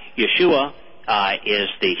 Yeshua is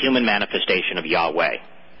the human manifestation of Yahweh.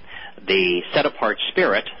 The set-apart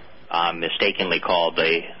Spirit, mistakenly called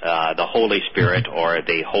the Holy Spirit or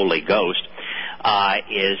the Holy Ghost,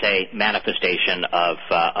 is a manifestation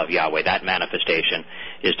of Yahweh. That manifestation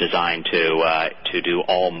is designed to do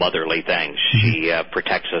all motherly things. She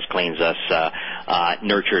protects us, cleans us,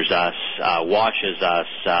 nurtures us, washes us,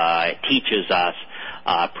 teaches us,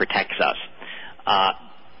 protects us.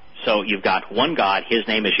 So you've got one God, his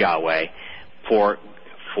name is Yahweh.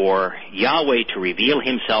 For Yahweh to reveal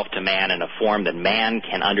himself to man in a form that man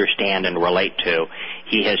can understand and relate to,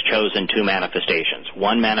 he has chosen two manifestations.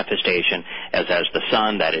 One manifestation as the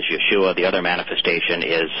Son, that is Yeshua. The other manifestation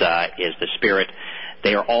is the Spirit.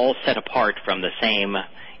 They are all set apart from the same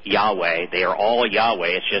Yahweh. They are all Yahweh.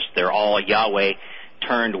 It's just they're all Yahweh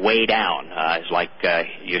turned way down. It's like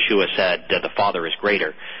Yeshua said, the Father is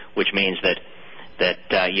greater, which means that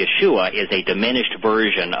Yeshua is a diminished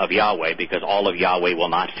version of Yahweh, because all of Yahweh will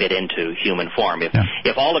not fit into human form.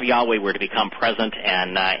 If all of Yahweh were to become present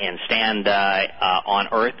and stand on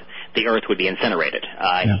earth, the earth would be incinerated.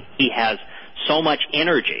 He has so much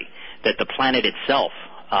energy that the planet itself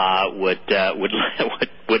would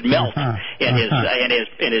melt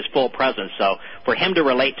in his full presence. So for him to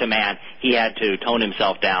relate to man, he had to tone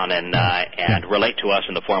himself down and relate to us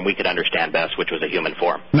in the form we could understand best, which was a human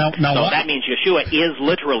form. So that means Yeshua is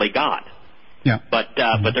literally God. Yeah. But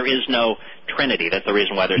there is no Trinity. That's the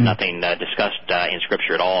reason why there's nothing discussed in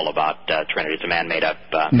Scripture at all about Trinity. It's a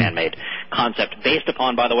man-made concept based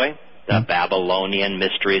upon, by the way, the Babylonian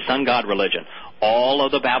mystery sun god religion. All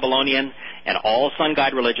of the Babylonian and all sun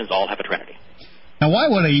god religions all have a Trinity. Now, why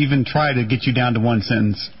would I even try to get you down to one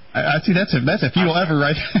sentence? I see that's if you will ever,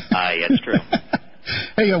 right? It's true.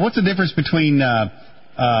 Hey, what's the difference between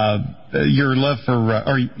your love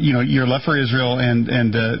for, your love for Israel and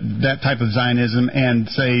that type of Zionism, and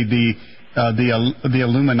say the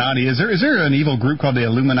Illuminati? Is there an evil group called the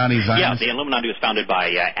Illuminati Zionists? Yeah, the Illuminati was founded by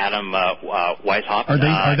Adam Weishaupt.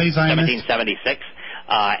 Are they Zionists? 1776.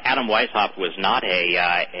 Adam Weishaupt was not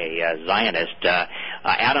a Zionist.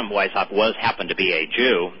 Adam Weishaupt happened to be a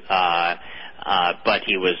Jew, but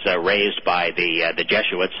he was raised by the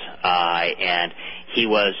Jesuits, and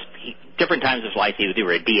different times of his life, he was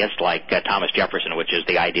either a deist like Thomas Jefferson, which is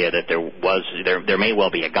the idea that there may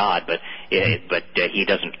well be a God, but he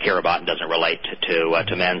doesn't care about and doesn't relate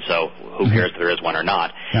to men, so who cares if there is one or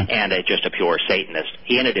not? Yeah. And just a pure Satanist.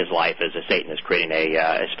 He ended his life as a Satanist, creating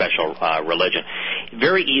a special religion.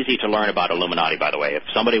 Very easy to learn about Illuminati, by the way. If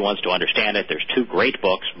somebody wants to understand it, there's two great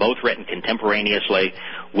books, both written contemporaneously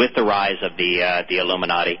with the rise of the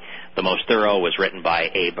Illuminati. The most thorough was written by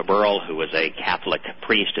Abe Burrell, who was a Catholic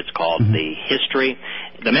priest. It's called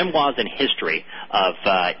The Memoirs and History of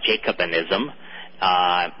Jacobinism.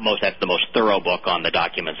 That's the most thorough book on the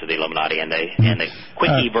documents of the Illuminati, and the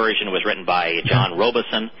quickie version was written by John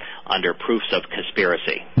Robeson under Proofs of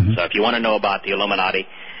Conspiracy. So if you want to know about the Illuminati,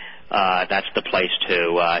 that's the place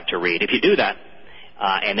to read. If you do that,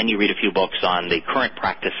 and then you read a few books on the current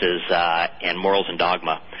practices and morals and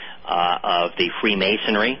dogma of the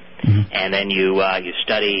Freemasonry, and then you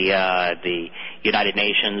study the United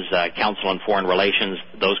Nations, Council on Foreign Relations,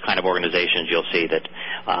 those kind of organizations, you'll see that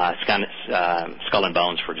Skull and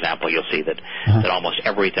Bones, for example, you'll see that almost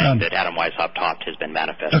everything that Adam Weishaupt taught has been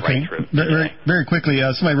manifest right through. Very quickly,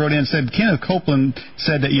 somebody wrote in and said, Kenneth Copeland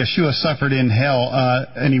said that Yeshua suffered in hell,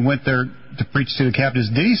 and he went there to preach to the captives.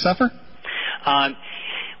 Did he suffer?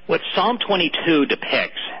 What Psalm 22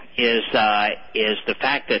 depicts is the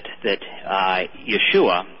fact that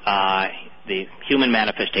Yeshua, the human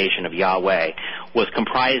manifestation of Yahweh, was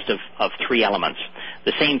comprised of three elements,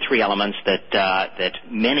 the same three elements that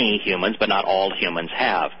many humans, but not all humans,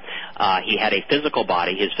 have. He had a physical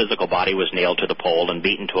body. His physical body was nailed to the pole and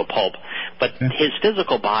beaten to a pulp. But his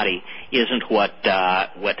physical body isn't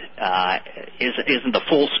isn't the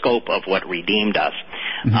full scope of what redeemed us.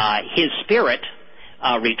 His spirit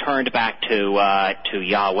returned back to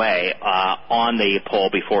Yahweh on the pole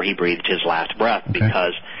before he breathed his last breath,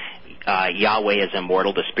 because Yahweh is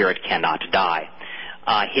immortal. The spirit cannot die.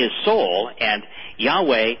 His soul, and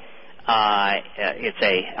Yahweh, it's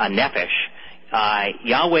a nephesh.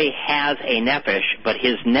 Yahweh has a nephesh, but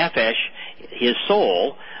his nephesh, his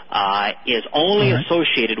soul, is only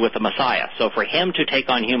associated with the Messiah. So for him to take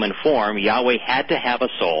on human form, Yahweh had to have a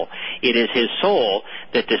soul. It is his soul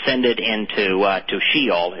that descended into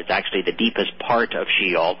Sheol. It's actually the deepest part of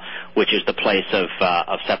Sheol, which is the place of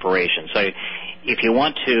separation. So if you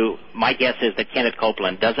want to, my guess is that Kenneth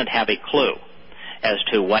Copeland doesn't have a clue as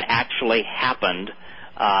to what actually happened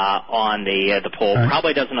on the pole.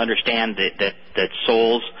 Probably doesn't understand that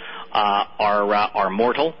souls are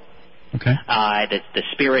mortal. That the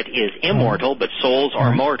spirit is immortal, but souls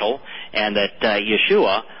are mortal, and that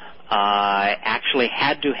Yeshua actually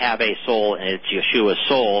had to have a soul, and it's Yeshua's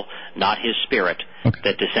soul, not his spirit,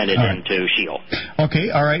 that descended into Sheol.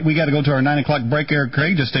 Okay, all right. We got to go to our 9 o'clock break, Eric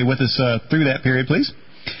Craig. Just stay with us through that period, please.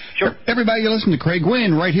 Sure. Everybody, you're listening to Craig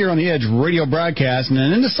Winn right here on the Edge radio broadcast. And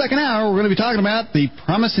then in the second hour, we're going to be talking about the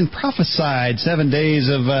promised and prophesied 7 days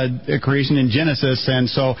of creation in Genesis. And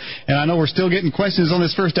I know we're still getting questions on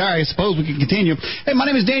this first hour. I suppose we can continue. Hey, my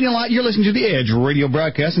name is Daniel Lott. You're listening to the Edge radio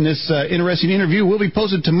broadcast. And this interesting interview will be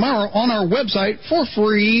posted tomorrow on our website for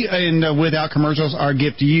free and without commercials, our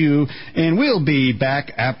gift to you. And we'll be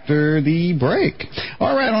back after the break.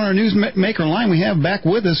 All right, on our newsmaker line, we have back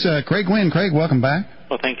with us Craig Winn. Craig, welcome back.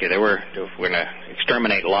 Well, thank you. We're going to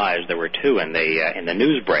exterminate lives. There were two in the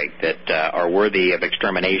news break that are worthy of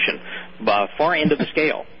extermination, far end of the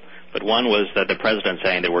scale. But one was the president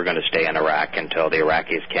saying that we're going to stay in Iraq until the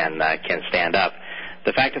Iraqis can stand up.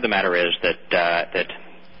 The fact of the matter is that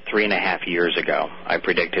 3.5 years ago, I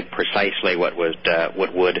predicted precisely what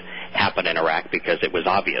would happen in Iraq, because it was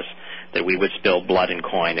obvious that we would spill blood and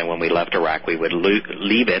coin, and when we left Iraq, we would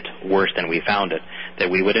leave it worse than we found it.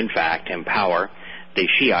 That we would, in fact, empower the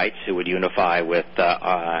Shiites who would unify with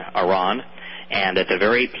Iran, and that the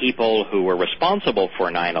very people who were responsible for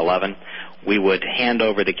 9/11, we would hand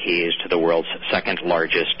over the keys to the world's second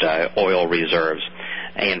largest oil reserves.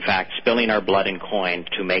 In fact, spilling our blood and coin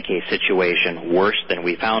to make a situation worse than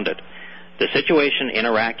we found it. The situation in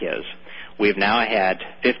Iraq is we've now had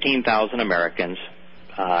 15,000 Americans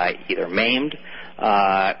either maimed,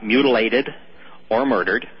 mutilated, or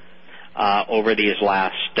murdered over these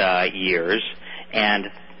last years.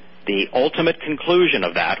 And the ultimate conclusion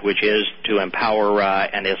of that, which is to empower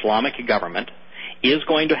an Islamic government, is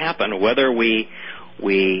going to happen whether we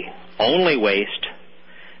only waste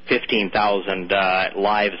 15,000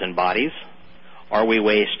 lives and bodies, or we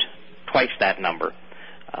waste twice that number.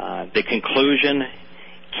 The conclusion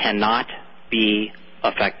cannot be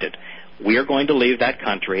affected. We are going to leave that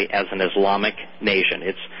country as an Islamic nation.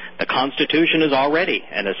 The Constitution is already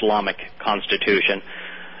an Islamic Constitution.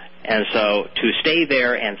 And so to stay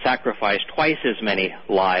there and sacrifice twice as many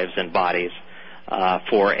lives and bodies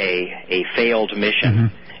for a failed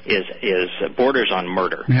mission is borders on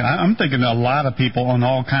murder. Yeah, I'm thinking a lot of people on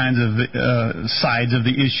all kinds of sides of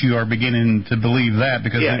the issue are beginning to believe that,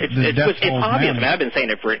 because it's obvious. I mean, I've been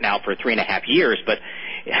saying it for 3.5 years, but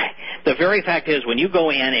the very fact is, when you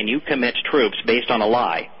go in and you commit troops based on a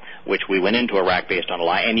lie, which we went into Iraq based on a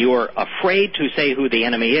lie, and you are afraid to say who the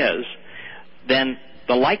enemy is, then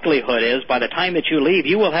the likelihood is by the time that you leave,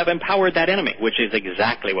 you will have empowered that enemy, which is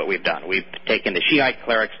exactly what we've done. We've taken the Shiite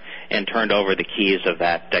clerics and turned over the keys of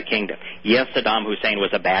that kingdom. Yes, Saddam Hussein was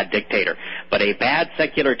a bad dictator, but a bad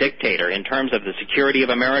secular dictator in terms of the security of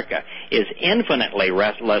America is infinitely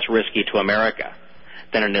less risky to America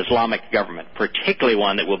than an Islamic government, particularly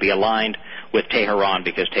one that will be aligned with Tehran,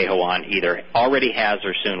 because Tehran either already has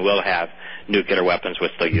or soon will have nuclear weapons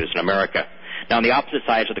which they'll use in America. Now, on the opposite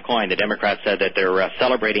sides of the coin, the Democrats said that they're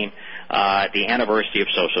celebrating the anniversary of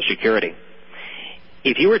Social Security.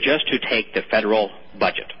 If you were just to take the federal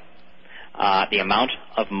budget, the amount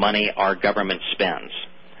of money our government spends,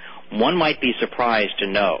 one might be surprised to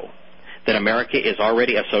know that America is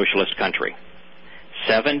already a socialist country.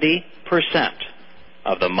 70%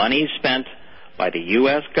 of the money spent by the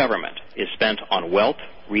U.S. government is spent on wealth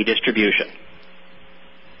redistribution,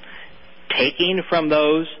 taking from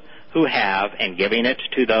those who have and giving it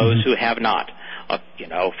to those who have not.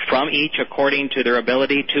 From each according to their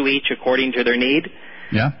ability, to each according to their need.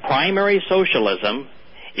 Yeah. Primary socialism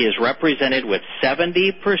is represented with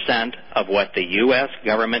 70% of what the U.S.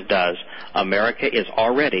 government does. America is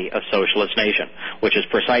already a socialist nation, which is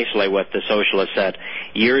precisely what the socialists said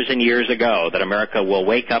years and years ago, that America will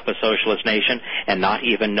wake up a socialist nation and not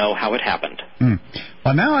even know how it happened.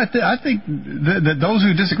 Well, now I think that those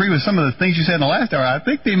who disagree with some of the things you said in the last hour, I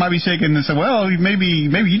think they might be shaking and say, well, maybe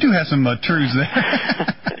you do have some truths there.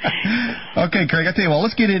 Okay, Craig, I tell you what,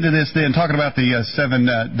 let's get into this then, talking about the 7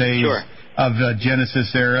 days of Genesis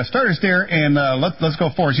there. Start us there, and let's go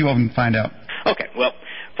forward, see what we can find out. Okay, well,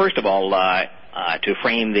 first of all, to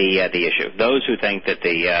frame the issue, those who think that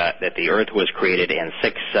the Earth was created in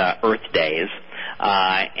 6 Earth days,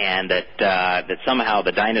 and that somehow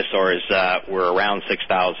the dinosaurs were around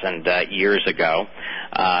 6,000 years ago,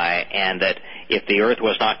 and that if the Earth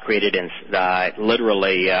was not created in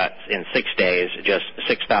literally in 6 days, just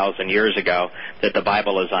 6,000 years ago, that the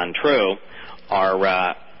Bible is untrue,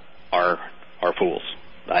 are fools.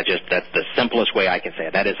 That's the simplest way I can say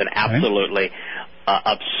it. That is an absolutely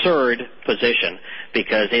absurd position,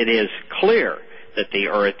 because it is clear that the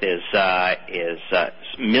Earth is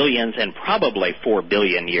millions and probably 4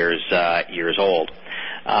 billion years old,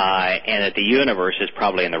 and that the universe is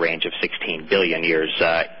probably in the range of 16 billion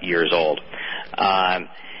years old.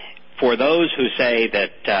 For those who say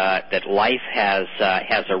that life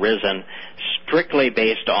has arisen strictly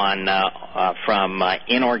based on from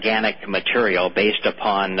inorganic material based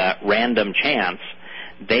upon random chance,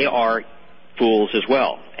 they are fools as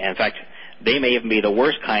well. In fact, they may even be the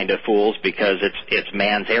worst kind of fools, because it's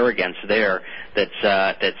man's arrogance there that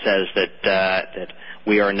says that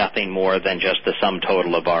we are nothing more than just the sum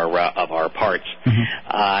total of our parts.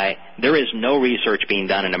 Mm-hmm. There is no research being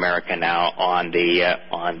done in America now on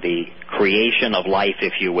the creation of life,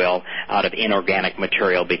 if you will, out of inorganic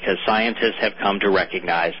material, because scientists have come to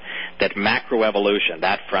recognize that macroevolution,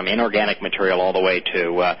 that from inorganic material all the way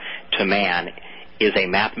to man, is a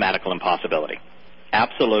mathematical impossibility.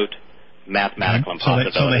 Absolute mathematical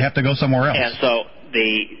impossibility. So they have to go somewhere else. And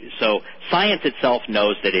so science itself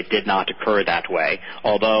knows that it did not occur that way,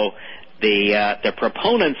 although the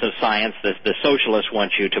proponents of science, the socialists,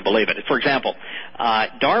 want you to believe it. For example,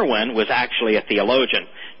 Darwin was actually a theologian.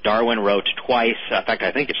 Darwin wrote twice, in fact,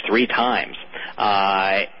 I think it's 3 times,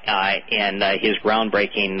 in his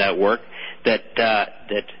groundbreaking work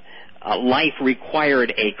that life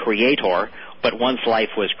required a creator, but once life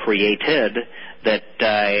was created,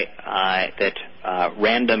 that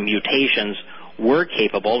random mutations were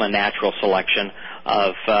capable in natural selection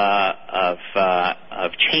of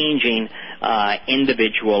changing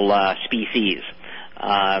individual species.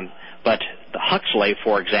 But Huxley,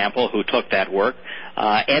 for example, who took that work,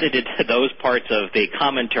 edited those parts of the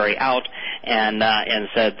commentary out and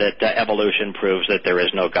said that evolution proves that there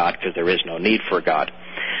is no God because there is no need for God.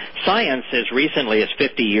 Science, as recently as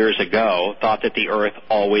 50 years ago, thought that the Earth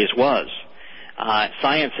always was.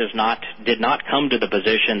 Science did not come to the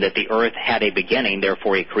position that the Earth had a beginning,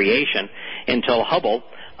 therefore a creation, until Hubble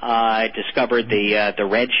discovered the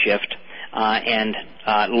redshift and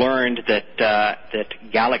learned that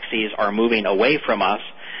galaxies are moving away from us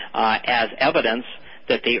as evidence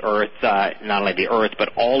that the Earth, not only the Earth, but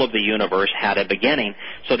all of the universe had a beginning.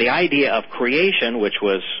 So the idea of creation, which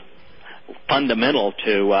was fundamental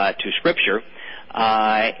to Scripture,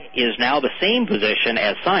 is now the same position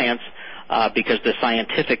as science, because the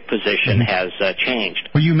scientific position has changed.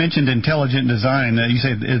 Well, you mentioned intelligent design. You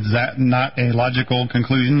say, is that not a logical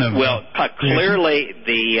conclusion of? Well, clearly,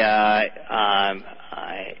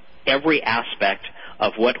 every aspect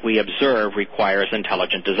of what we observe requires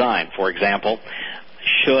intelligent design. For example,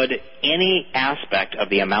 should any aspect of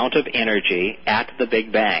the amount of energy at the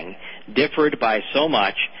Big Bang differed by so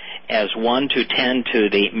much as 1 to 10 to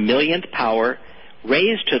the millionth power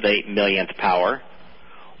raised to the millionth power,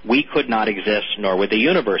 we could not exist, nor would the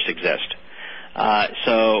universe exist.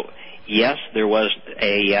 So, yes, there was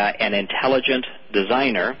an intelligent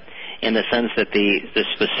designer in the sense that the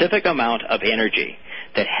specific amount of energy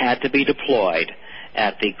that had to be deployed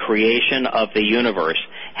at the creation of the universe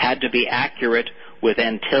had to be accurate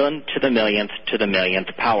within 10 to the millionth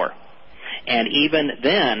power. And even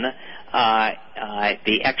then,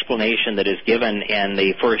 the explanation that is given in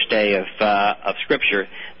the first day of Scripture,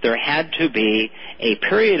 there had to be a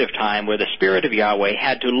period of time where the Spirit of Yahweh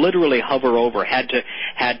had to literally hover over, had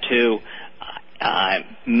to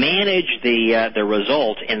manage the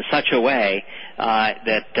result in such a way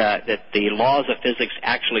that the laws of physics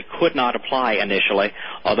actually could not apply initially.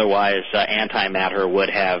 Otherwise, antimatter would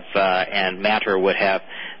have and matter would have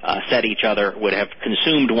set each other, would have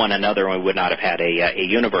consumed one another, and we would not have had a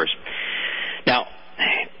universe. Now,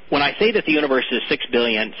 when I say that the universe is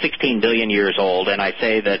 16 billion years old, and I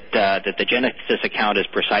say that the Genesis account is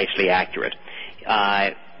precisely accurate,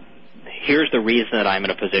 here's the reason that I'm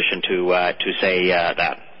in a position to say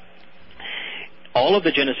that. All of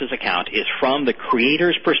the Genesis account is from the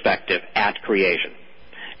Creator's perspective at creation.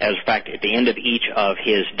 As a fact, at the end of each of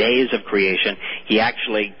his days of creation, he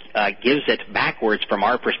actually gives it backwards from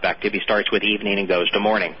our perspective. He starts with evening and goes to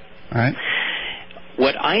morning. All right.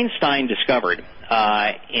 What Einstein discovered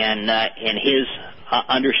in his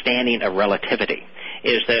understanding of relativity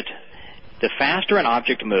is that the faster an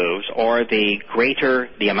object moves, or the greater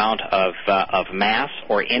the amount of mass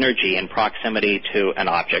or energy in proximity to an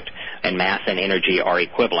object, and mass and energy are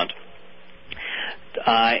equivalent,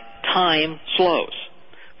 time slows.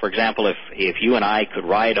 For example, if you and I could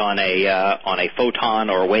ride on a photon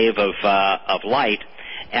or a wave of light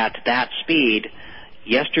at that speed,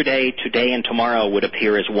 yesterday, today, and tomorrow would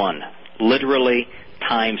appear as one. Literally,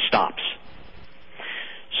 time stops.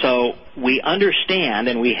 So we understand,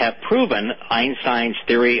 and we have proven Einstein's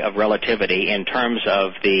theory of relativity in terms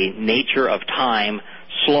of the nature of time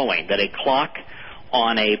slowing, that a clock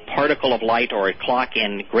on a particle of light or a clock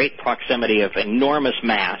in great proximity of enormous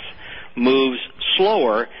mass moves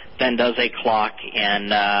slower than does a clock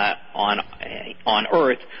on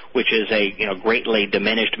Earth, which is a greatly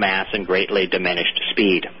diminished mass and greatly diminished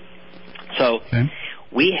speed. So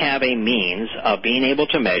we have a means of being able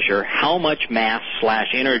to measure how much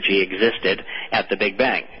mass/energy existed at the Big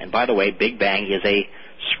Bang. And by the way, Big Bang is a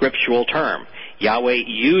scriptural term. Yahweh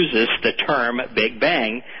uses the term Big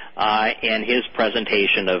Bang in his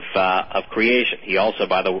presentation of creation. He also,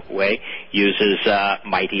 by the way, uses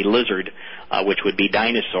mighty lizard, which would be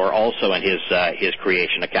dinosaur, also in his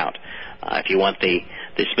creation account. If you want the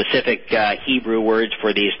specific Hebrew words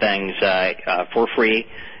for these things for free,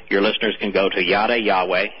 your listeners can go to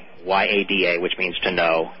Yahweh, Y-A-D-A, which means to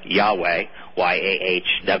know, Yahweh,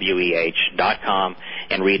 YAHWEH.com,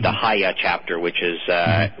 and read the Yahowah chapter, which is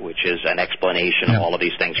an explanation of all of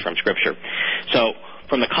these things from Scripture. So,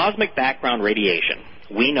 from the cosmic background radiation,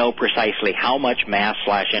 we know precisely how much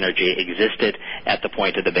mass/energy existed at the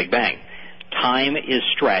point of the Big Bang. Time is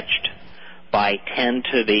stretched by 10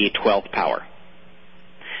 to the 12th power.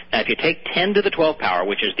 Now, if you take 10 to the 12th power,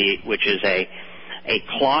 which is a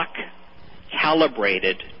clock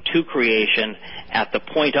calibrated to creation at the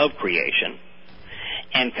point of creation,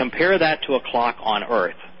 and compare that to a clock on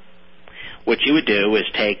Earth, what you would do is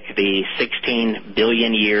take the 16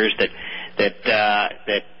 billion years that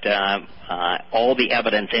all the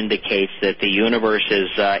evidence indicates that the universe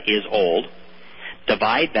is old,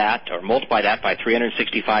 divide that or multiply that by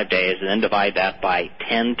 365 days, and then divide that by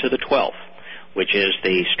 10 to the 12th, which is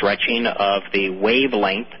the stretching of the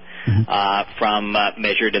wavelength from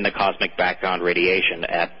measured in the cosmic background radiation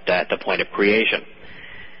at the point of creation.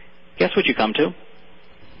 Guess what you come to?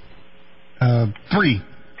 3.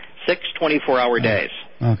 6 24-hour days.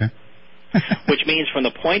 Okay. Which means from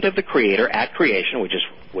the point of the Creator at creation, which is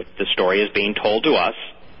what the story is being told to us,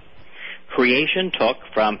 creation took,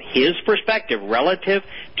 from his perspective relative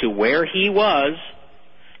to where he was,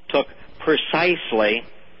 took precisely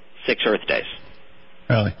 6 Earth days.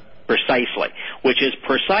 Really? Precisely. Which is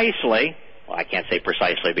precisely, well, I can't say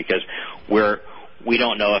precisely because we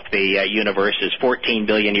don't know if the universe is 14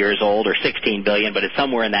 billion years old or 16 billion, but it's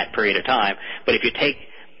somewhere in that period of time. But if you take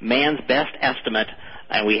man's best estimate,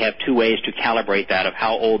 and we have 2 ways to calibrate that of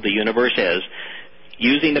how old the universe is,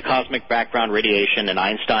 using the cosmic background radiation and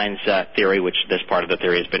Einstein's theory, which this part of the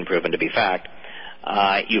theory has been proven to be fact,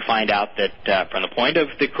 you find out that from the point of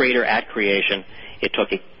the Creator at creation, it took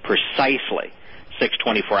precisely 6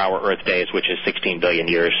 24-hour Earth days, which is 16 billion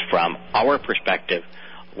years from our perspective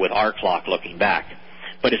with our clock looking back.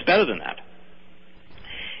 But it's better than that.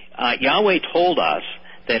 Yahweh told us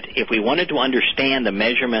that if we wanted to understand the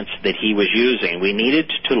measurements that he was using, we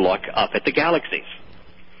needed to look up at the galaxies.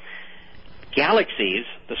 Galaxies,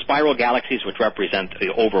 the spiral galaxies, which represent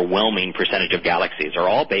the overwhelming percentage of galaxies, are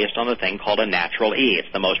all based on a thing called a natural E.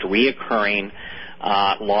 It's the most reoccurring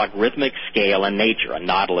logarithmic scale in nature. A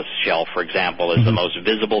nautilus shell, for example, is the most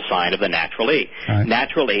visible sign of the natural E. Right.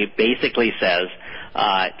 Natural E basically says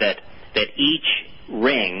that each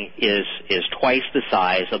ring is twice the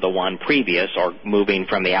size of the one previous, or moving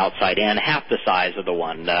from the outside in, half the size of the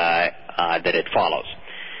one that it follows.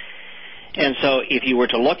 And so if you were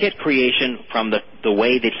to look at creation from the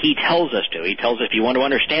way that he tells us to, he tells us if you want to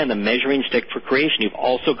understand the measuring stick for creation, you've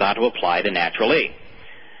also got to apply the natural E.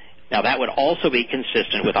 Now, that would also be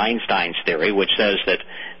consistent with Einstein's theory, which says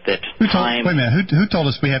that time... Wait a minute. Who told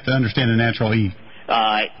us we have to understand the natural E?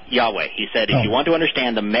 Yahweh. He said, if you want to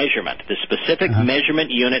understand the measurement, the specific measurement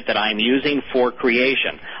unit that I'm using for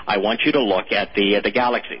creation, I want you to look at the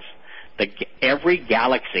galaxies. Every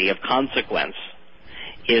galaxy of consequence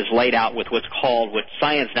is laid out with what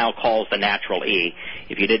science now calls the natural E.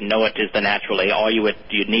 If you didn't know what is the natural E, all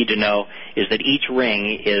you'd need to know is that each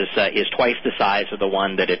ring is twice the size of the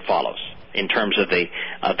one that it follows in terms of the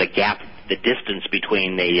gap, the distance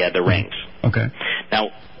between the rings. Okay.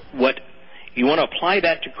 Now, what you want to apply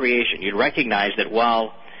that to creation, you'd recognize that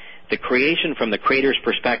while the creation from the Creator's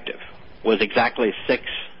perspective was exactly 6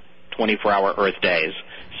 24-hour Earth days,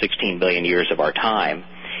 16 billion years of our time,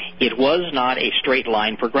 it was not a straight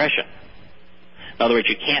line progression. In other words,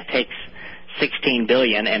 you can't take 16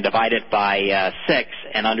 billion and divide it by 6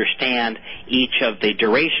 and understand each of the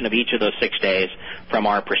duration of each of those 6 days from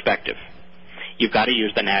our perspective. You've got to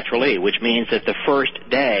use the natural E, which means that the first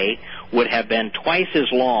day would have been twice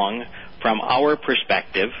as long from our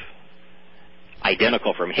perspective,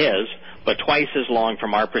 identical from his, but twice as long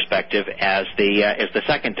from our perspective as the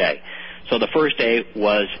second day. So the first day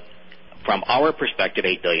was, from our perspective,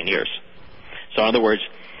 8 billion years. So in other words,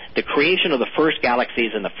 the creation of the first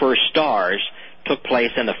galaxies and the first stars took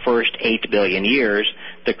place in the first 8 billion years.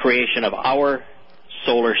 The creation of our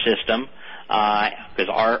solar system, because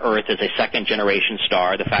our Earth is a second-generation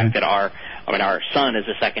star, the fact that our Sun is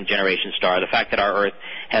a second-generation star, the fact that our Earth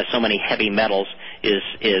has so many heavy metals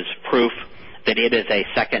is proof that it is a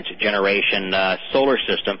second-generation solar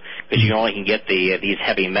system, because you only can get these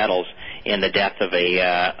heavy metals in the depth of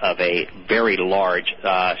a very large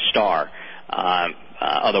star.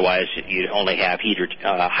 Otherwise, you'd only have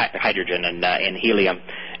hydrogen and helium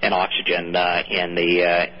and oxygen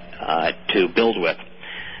to build with.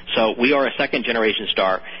 So we are a second-generation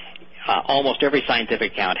star. Almost every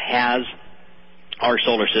scientific account has our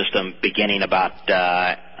solar system beginning about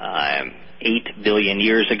 8 billion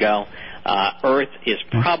years ago. Earth is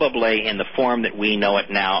probably, in the form that we know it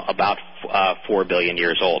now, about 4 billion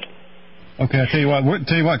years old. Okay, I'll tell you what,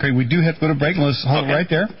 Craig, we do have to go to break. Let's hold it right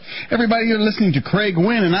there. Everybody, you're listening to Craig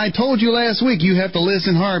Winn, and I told you last week you have to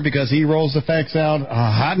listen hard because he rolls the facts out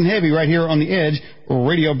hot and heavy right here on the Edge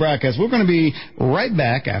radio broadcast. We're going to be right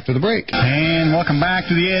back after the break. And welcome back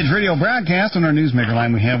to the Edge radio broadcast. On our newsmaker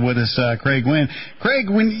line, we have with us Craig Winn. Craig,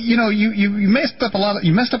 when you messed up a lot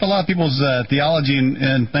of people's theology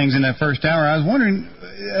and things in that first hour. I was wondering,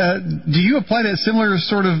 do you apply that similar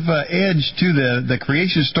sort of edge to the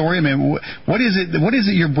creation story? I mean, what is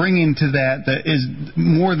it you're bringing to that is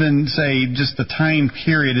more than, say, just the time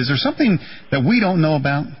period? Is there something that we don't know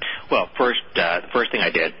about? Well, the first thing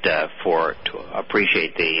I did to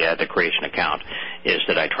appreciate the creation account is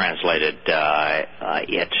that I translated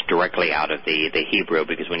it directly out of the Hebrew,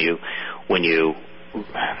 because when you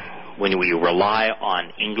rely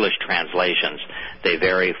on English translations, they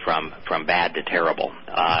vary from bad to terrible,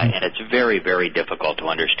 and it's very, very difficult to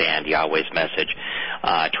understand Yahweh's message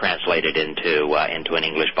translated into an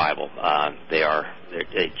English Bible. They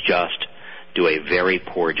just do a very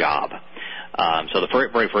poor job. So the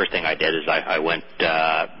very first thing I did is I went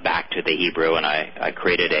back to the Hebrew, and I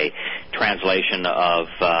created a translation of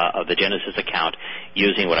the Genesis account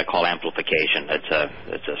using what I call amplification.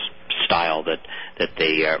 It's a style that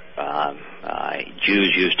the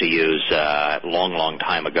Jews used to use long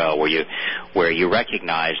time ago, where you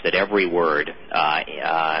recognize that every word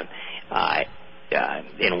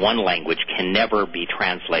in one language can never be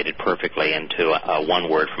translated perfectly into one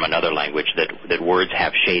word from another language, that words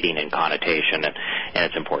have shading and connotation, and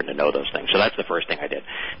it's important to know those things. So that's the first thing I did.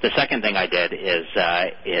 The second thing I did is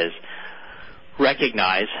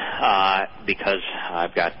recognize, because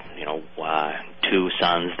I've got two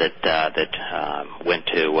sons that went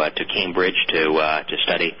to Cambridge to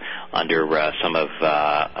study under some of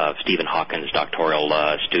Stephen Hawking's doctoral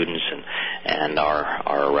students, and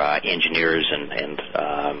our engineers and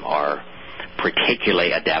are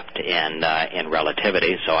particularly adept in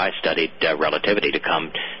relativity. So I studied relativity to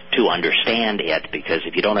come to understand it, because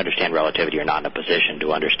if you don't understand relativity, you're not in a position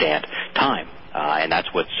to understand time. And that's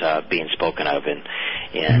what's being spoken of in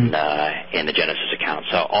the Genesis account.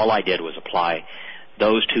 So all I did was apply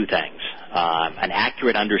those two things: an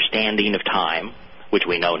accurate understanding of time, which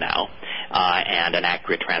we know now, and an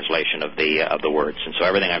accurate translation of the words. And so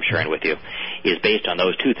everything I'm sharing with you is based on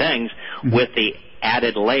those two things. With the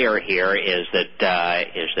added layer here is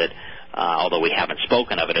that although we haven't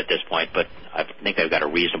spoken of it at this point, but I think I've got a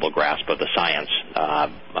reasonable grasp of the science,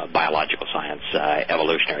 biological science,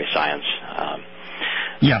 evolutionary science,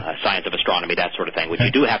 science of astronomy, that sort of thing, which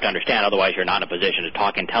you do have to understand, otherwise you're not in a position to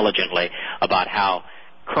talk intelligently about how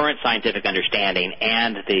current scientific understanding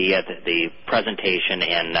and the presentation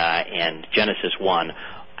in Genesis 1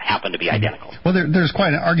 happen to be identical. Well, there's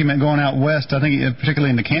quite an argument going out west, I think, particularly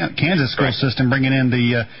in the Kansas school system, bringing in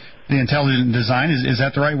the intelligent design. Is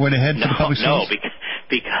that the right way to head for the public schools? No,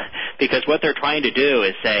 because what they're trying to do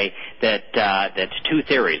is say that two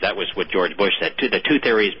theories. That was what George Bush said. The two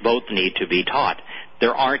theories both need to be taught.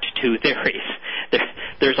 There aren't two theories.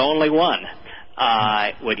 There's only one.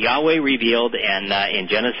 What Yahweh revealed in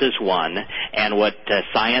Genesis 1, and what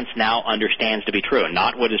science now understands to be true, and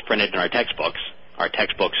not what is printed in our textbooks. Our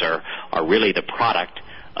textbooks are really the product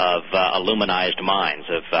of illuminized minds,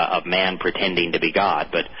 of man pretending to be God.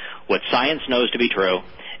 But what science knows to be true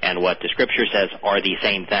and what the Scripture says are the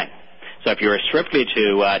same thing. So if you're strictly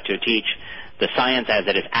to teach the science as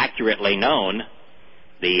it is accurately known,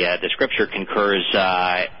 the Scripture concurs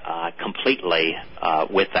completely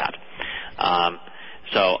with that.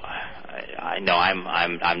 So no,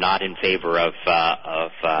 I'm not in favor of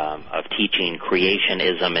teaching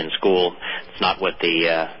creationism in school. It's not what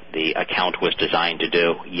the account was designed to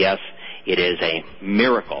do. Yes, it is a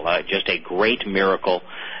miracle, just a great miracle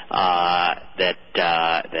that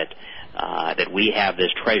we have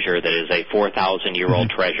this treasure that is a 4,000-year-old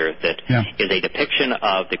treasure that is a depiction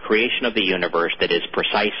of the creation of the universe that is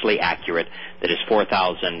precisely accurate, that is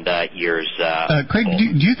 4,000 years Craig, old. Do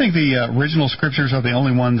you think the original scriptures are the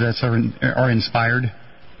only ones that are inspired?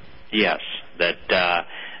 Yes, that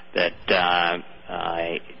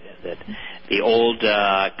the old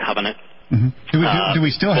covenant Mm-hmm. Do we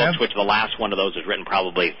still books, have? Which the last one of those was written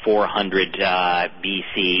probably 400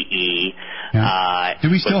 BCE. Yeah. Do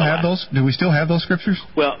we still have those? Do we still have those scriptures?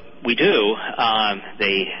 Well, we do.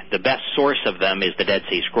 The best source of them is the Dead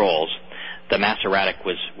Sea Scrolls. The Masoretic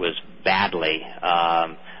was badly,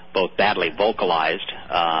 both badly vocalized,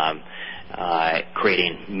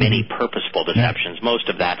 creating many purposeful deceptions. Yeah. Most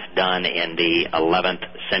of that done in the 11th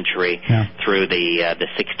century through the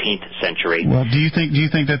 16th century. Well, do you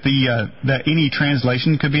think that that any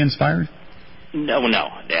translation could be inspired? No.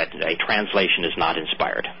 A translation is not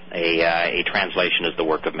inspired. A translation is the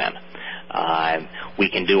work of men. We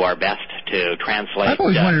can do our best to translate. I've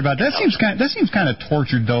always wondered about that. That seems kind of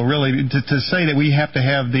tortured, though. Really, to say that we have to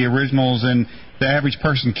have the originals and the average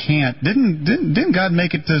person can't. Didn't God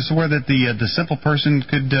make it to where that the simple person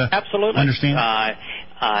could absolutely understand?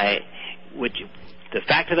 The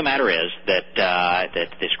fact of the matter is that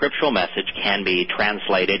the scriptural message can be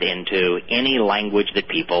translated into any language that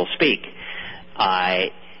people speak.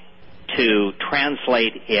 To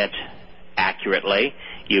translate it accurately,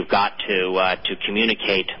 you've got to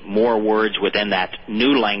communicate more words within that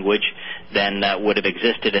new language than would have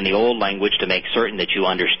existed in the old language to make certain that you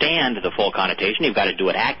understand the full connotation. You've got to do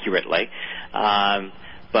it accurately.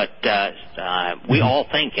 But we all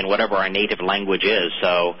think in whatever our native language is,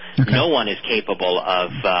 so no one is capable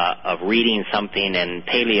of reading something in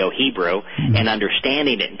Paleo-Hebrew and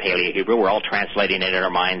understanding it in Paleo-Hebrew. We're all translating it in our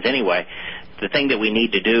minds anyway. The thing that we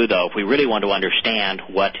need to do, though, if we really want to understand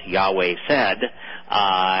what Yahweh said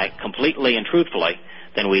completely and truthfully,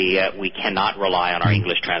 then we cannot rely on our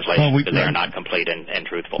English translation because they are not complete and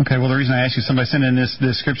truthful. Okay, well, the reason I asked you, somebody sent in this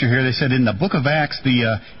scripture here. They said in the book of Acts,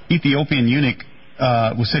 the Ethiopian eunuch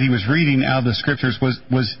said he was reading out of the scriptures. Was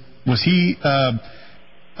he?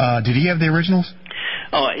 Did he have the originals?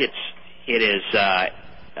 Oh, it is.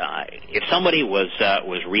 If somebody was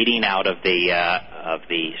reading out of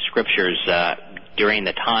the scriptures during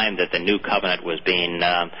the time that the new covenant was being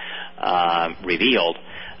revealed,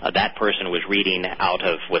 that person was reading out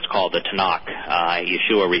of what's called the Tanakh.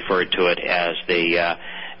 Yeshua referred to it as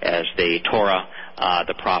the Torah,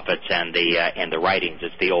 the prophets, and the writings.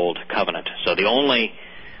 It's the Old Covenant. So the only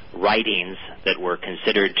writings that were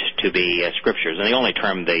considered to be scriptures, and the only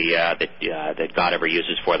term that God ever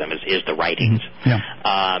uses for them is the writings.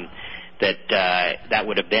 That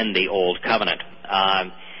would have been the Old Covenant.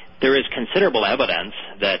 There is considerable evidence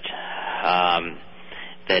that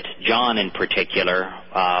John in particular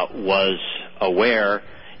was aware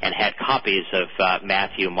and had copies of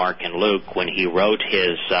Matthew, Mark, and Luke when he wrote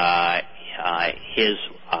his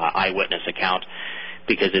eyewitness account,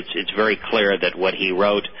 because it's very clear that what he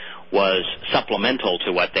wrote was supplemental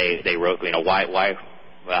to what they wrote. You know, why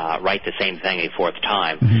write the same thing a fourth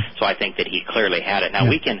time? So I think that he clearly had it. Now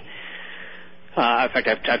we can. In fact,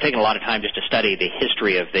 I've taken a lot of time just to study the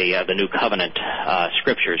history of the New Covenant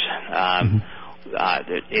scriptures.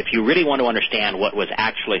 If you really want to understand what was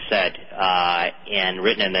actually said and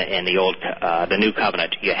written in the New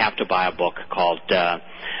Covenant, you have to buy a book called the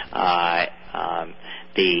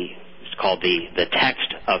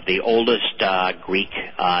text of the oldest Greek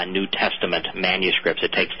New Testament manuscripts.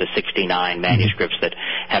 It takes the 69 manuscripts that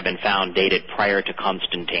have been found dated prior to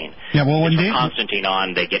Constantine. Yeah, well, from Constantine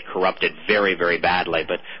on, they get corrupted very, very badly.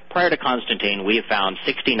 But prior to Constantine, we have found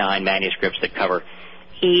 69 manuscripts that cover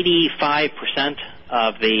 85%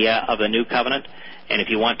 of the New Covenant. And if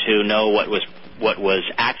you want to know what was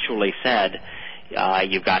actually said,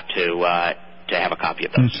 you've got to have a copy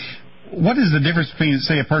of those. What is the difference between,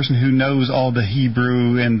 say, a person who knows all the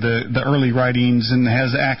Hebrew and the early writings and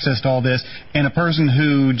has access to all this, and a person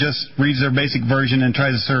who just reads their basic version and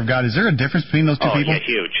tries to serve God? Is there a difference between those two people? Yeah,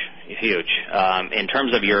 huge. In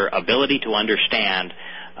terms of your ability to understand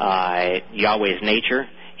Yahweh's nature,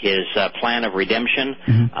 His plan of redemption.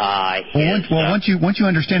 Once you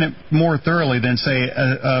understand it more thoroughly than, say,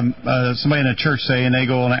 somebody in a church, say, and they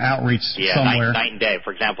go on an outreach somewhere. Night and day.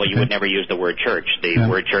 For example, you would never use the word church. The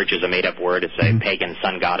word church is a made-up word. It's a pagan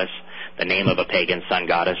sun goddess, the name of a pagan sun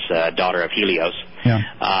goddess, daughter of Helios.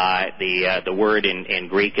 The word in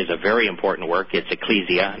Greek is a very important word. It's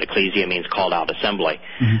ecclesia, and ecclesia means called out assembly.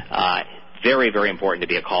 Very, very important to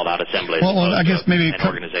be a called out assembly. Well, I guess maybe an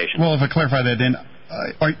organization. Well, if I clarify that, then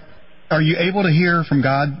are you able to hear from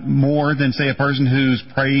God more than, say, a person who's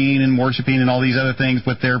praying and worshiping and all these other things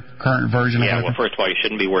with their current version? Yeah. Well, first of all, you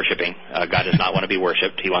shouldn't be worshiping. God does not want to be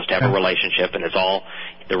worshipped. He wants to have a relationship, and it's all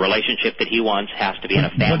the relationship that He wants has to be in a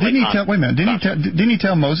family. But didn't He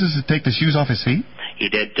tell Moses to take the shoes off his feet? He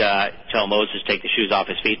did tell Moses to take the shoes off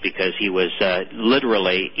his feet because he was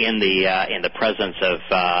literally in the presence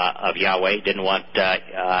of Yahweh. He didn't want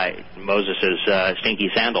Moses' stinky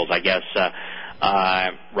sandals, I guess,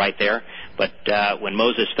 right there. But when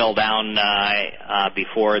Moses fell down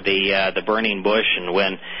before the burning bush, and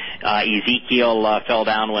when Ezekiel fell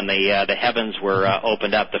down when the heavens were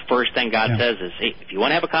opened up, the first thing God says is, hey, if you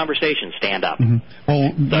want to have a conversation, stand up. Well,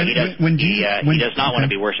 so he does not want to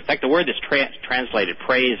be worshipped. In fact, the word that's translated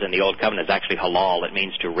praise in the Old Covenant is actually halal. It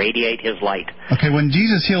means to radiate his light. Okay, when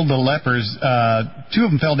Jesus healed the lepers, two of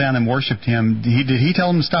them fell down and worshipped him. Did he tell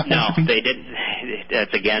them to stop worshiping? No, they didn't.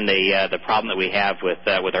 That's, again, the problem that we have with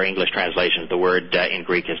our English translations. The word in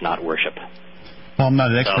Greek is not worship. Well, I'm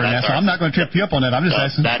not an expert in that, so I'm not going to trip you up on that. I'm just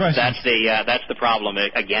asking questions. That's the problem.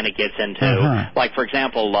 Again, it gets into, like, for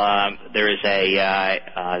example, there's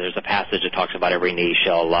a passage that talks about every knee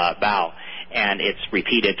shall bow, and it's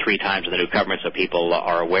repeated 3 times in the New Covenant, so people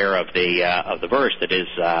are aware of the verse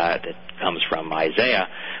that comes from Isaiah,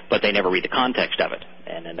 but they never read the context of it.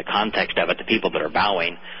 And in the context of it, the people that are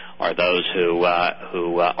bowing are those who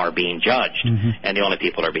are being judged, and the only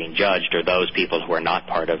people who are being judged are those people who are not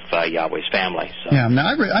part of Yahweh's family. So. Yeah,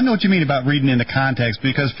 now I know what you mean about reading in the context,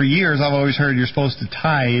 because for years I've always heard you're supposed to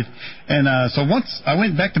tithe, and so once I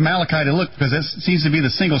went back to Malachi to look, because that seems to be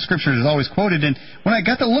the single scripture that's always quoted, and when I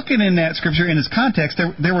got to looking in that scripture in its context,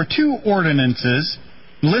 there were 2 ordinances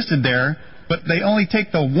listed there, but they only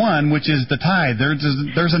take the one, which is the tithe.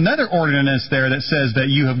 There's another ordinance there that says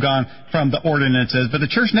that you have gone from the ordinances, but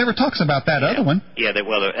the church never talks about that other one. Yeah,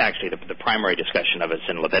 actually, the primary discussion of it's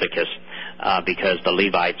in Leviticus, because the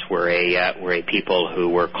Levites were a people who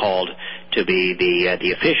were called to be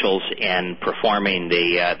the officials in performing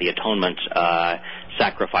the atonement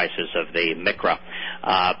sacrifices of the Mikra,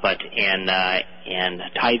 but in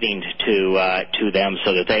tithing to them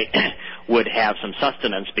so that they would have some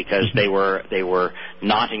sustenance, because they were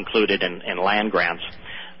not included in land grants.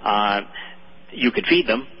 You could feed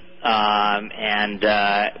them,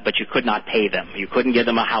 but you could not pay them. You couldn't give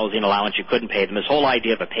them a housing allowance. You couldn't pay them. This whole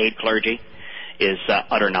idea of a paid clergy is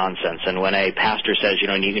utter nonsense. And when a pastor says, you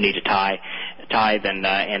need to tithe, and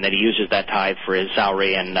that he uses that tithe for his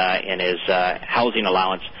salary and his housing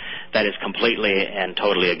allowance, that is completely and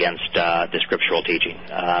totally against the scriptural teaching.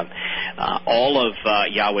 All of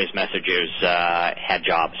Yahweh's messengers had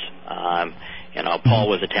jobs. Paul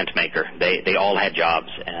was a tent maker. They all had jobs,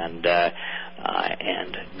 and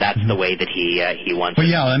that's the way that he wants. Well,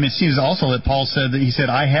 yeah, it seems also that Paul said that he said,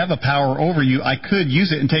 "I have a power over you. I could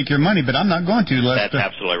use it and take your money, but I'm not going to." That's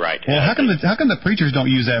absolutely right. Well, how come the preachers don't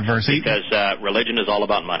use that verse? Because religion is all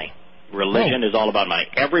about money. Religion is all about money.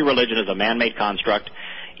 Every religion is a man-made construct.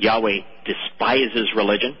 Yahweh despises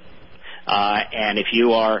religion, and if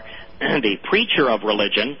you are the preacher of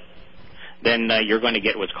religion, then you're going to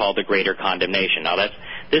get what's called the greater condemnation. Now,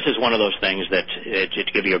 this is one of those things that,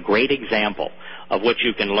 to give you a great example of what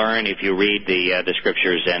you can learn if you read the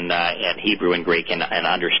scriptures in Hebrew and Greek and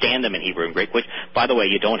understand them in Hebrew and Greek, which, by the way,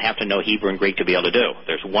 you don't have to know Hebrew and Greek to be able to do.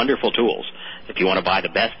 There's wonderful tools. If you want to buy the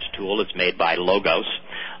best tool, it's made by Logos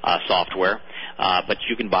software. But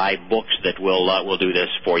you can buy books that will do this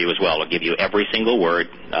for you as well. It'll give you every single word.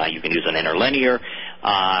 You can use an interlinear,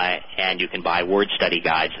 and you can buy word study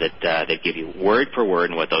guides that give you word for word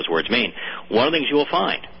and what those words mean. One of the things you will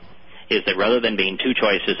find is that rather than being 2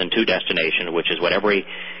 choices and 2 destinations, which is what every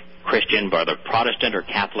Christian, whether Protestant or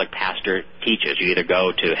Catholic pastor teaches, you either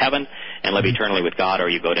go to heaven and live eternally with God, or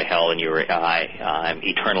you go to hell and you're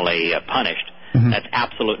eternally punished. That's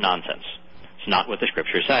absolute nonsense. It's not what the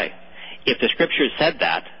scriptures say. If the scriptures said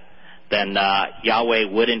that, then Yahweh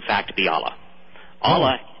would in fact be Allah.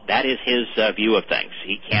 Allah, that is his view of things.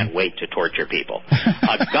 He can't wait to torture people.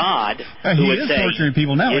 A God who would say, torturing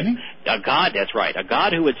people now, isn't he? A God, that's right. A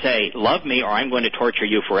God who would say, "Love me, or I'm going to torture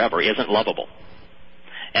you forever," isn't lovable.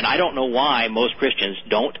 And I don't know why most Christians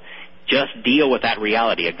don't just deal with that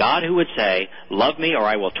reality. A God who would say, "Love me, or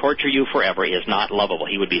I will torture you forever," is not lovable.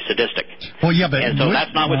 He would be sadistic. Well, yeah, but and so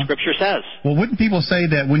that's not what Scripture says. Well, wouldn't people say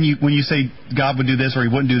that when you say God would do this or he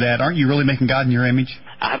wouldn't do that, aren't you really making God in your image?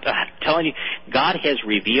 I'm telling you, God has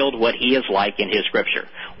revealed what he is like in his Scripture.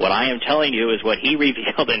 What I am telling you is what he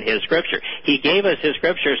revealed in his Scripture. He gave us his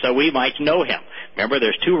Scripture so we might know him. Remember,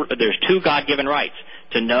 there's two God-given rights: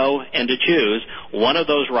 to know and to choose. One of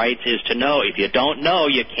those rights is to know. If you don't know,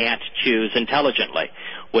 you can't choose intelligently.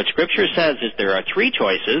 What Scripture says is there are 3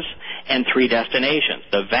 choices and 3 destinations.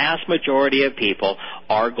 The vast majority of people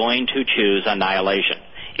are going to choose annihilation.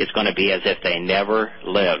 It's going to be as if they never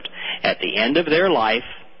lived. At the end of their life,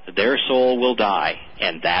 their soul will die,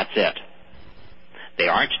 and that's it. They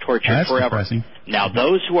aren't tortured forever. Depressing. Now,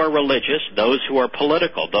 those who are religious, those who are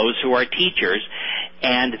political, those who are teachers,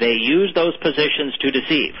 and they use those positions to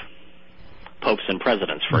deceive, popes and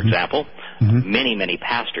presidents, for example, many, many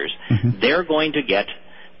pastors, they're going to get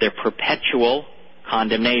their perpetual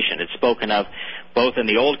condemnation. It's spoken of both in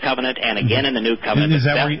the Old Covenant and again in the New Covenant.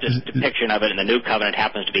 The best depiction of it in the New Covenant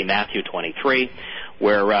happens to be Matthew 23,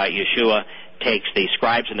 where Yeshua takes the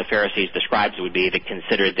scribes and the Pharisees. The scribes would be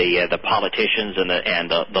considered the politicians, and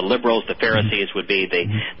the liberals, the Pharisees, would be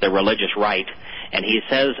the religious right. And he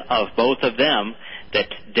says of both of them that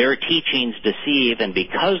their teachings deceive, and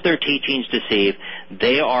because their teachings deceive,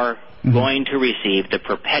 they are going to receive the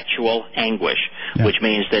perpetual anguish, which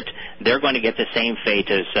means that they're going to get the same fate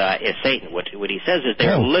as Satan. What he says is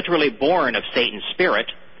they're literally born of Satan's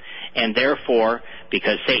spirit, and therefore,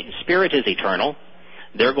 because Satan's spirit is eternal,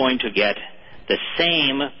 they're going to get the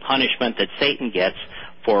same punishment that Satan gets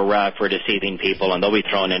for deceiving people, and they'll be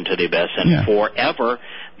thrown into the abyss, and forever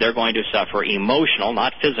they're going to suffer emotional,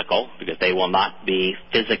 not physical, because they will not be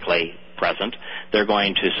physically present. They're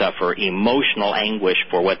going to suffer emotional anguish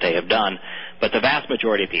for what they have done. But the vast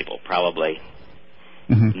majority of people, probably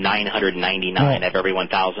 999 of every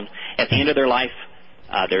 1,000, at the end of their life,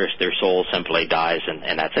 their soul simply dies,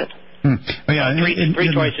 and that's it.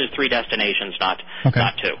 Three choices, three destinations, not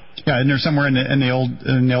two. Yeah, and there's somewhere in the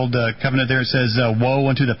old covenant there it says, "Woe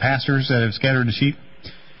unto the pastors that have scattered the sheep."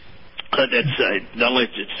 It's not only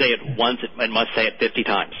to say it once; it must say it 50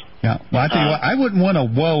 times. Yeah. Well, I tell you what, I wouldn't want a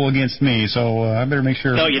woe against me, so I better make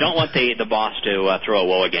sure. No, you don't want the boss to throw a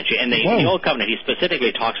woe against you. And in the Old Covenant, he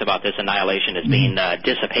specifically talks about this annihilation as being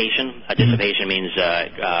dissipation. Dissipation means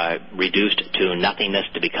reduced to nothingness,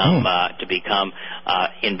 to become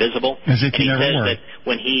invisible. As if and he never says were. that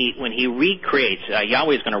when he recreates,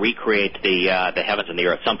 Yahweh is going to recreate the heavens and the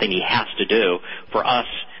earth, something he has to do for us,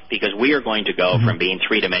 because we are going to go from being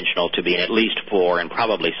three-dimensional to being at least four and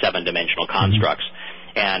probably seven-dimensional constructs.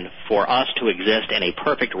 And for us to exist in a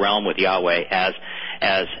perfect realm with Yahweh as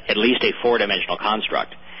at least a four-dimensional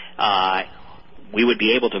construct, we would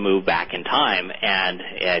be able to move back in time. And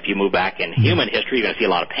if you move back in human history, you're going to see a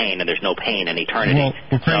lot of pain, and there's no pain in eternity.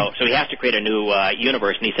 So he has to create a new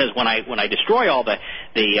universe. And he says, when I destroy all the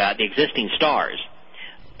existing stars,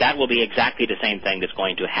 that will be exactly the same thing that's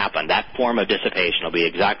going to happen. That form of dissipation will be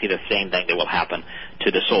exactly the same thing that will happen to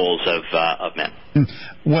the souls of men.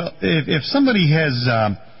 Well, if somebody has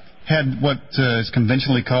had what is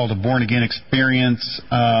conventionally called a born-again experience...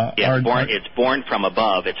 it's born from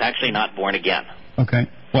above. It's actually not born again. Okay.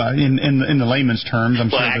 Well, in the layman's terms, I'm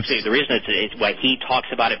sure... Well, actually, the reason it's why he talks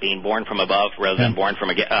about it being born from above rather than born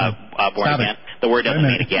again. The word doesn't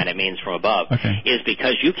mean again. It means from above. Is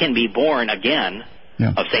because you can be born again...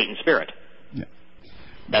 of Satan's spirit.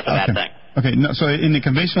 That's a bad thing. Okay, no, so in the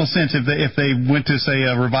conventional sense, if they went to, say,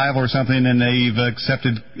 a revival or something and they've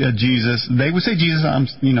accepted Jesus, they would say Jesus.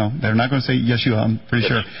 They're not going to say Yeshua, I'm pretty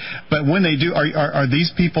sure. But when they do, are these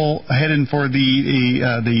people heading for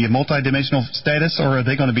the multidimensional status, or are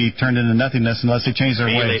they going to be turned into nothingness unless they change their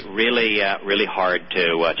ways? Really hard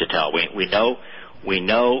to tell. We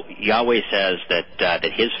know Yahweh says that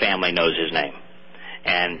his family knows his name.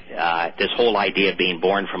 And this whole idea of being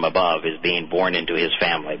born from above is being born into his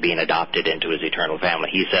family, being adopted into his eternal family.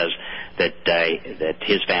 He says that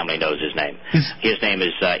his family knows his name. His name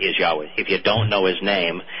is Yahweh. If you don't know his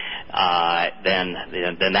name, then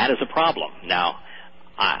that is a problem. Now,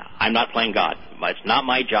 I'm not playing God. It's not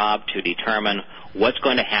my job to determine what's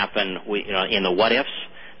going to happen in the what-ifs.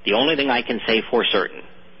 The only thing I can say for certain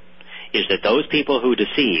is that those people who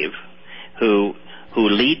deceive, who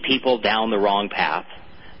lead people down the wrong path,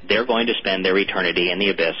 they're going to spend their eternity in the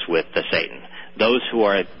abyss with Satan. Those who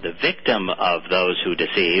are the victim of those who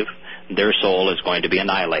deceive, their soul is going to be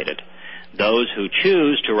annihilated. Those who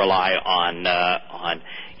choose to rely on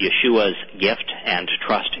Yeshua's gift and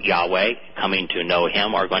trust Yahweh, coming to know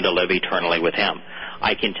him, are going to live eternally with him.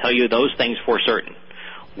 I can tell you those things for certain.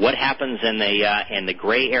 What happens in the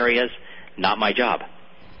gray areas, not my job.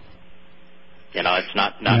 It's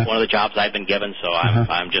not one of the jobs I've been given, so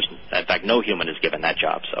I'm just, in fact, no human is given that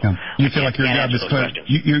job. So you feel like your job is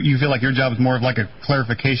you feel like your job is more of like a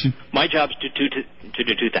clarification? My job is to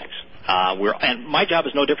do two things. And my job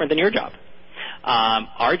is no different than your job.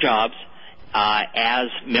 Our jobs as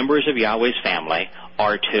members of Yahweh's family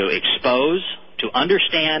are to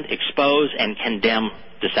understand, expose, and condemn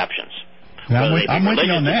deceptions. I'm with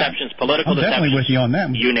you on that. Deceptions, political deceptions, definitely with you on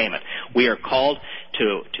that. You name it. We are called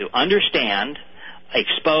to understand,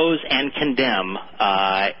 expose, and condemn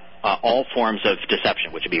all forms of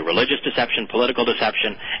deception, which would be religious deception, political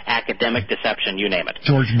deception, academic deception, you name it.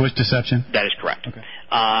 George Bush deception? That is correct. Okay.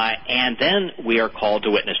 And then we are called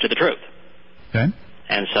to witness to the truth. Okay.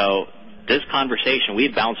 And so this conversation,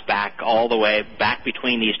 we bounced back all the way back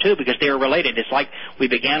between these two because they are related. It's like we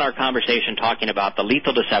began our conversation talking about the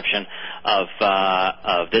lethal deception of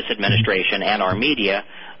this administration and our media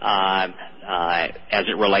as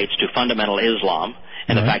it relates to fundamental Islam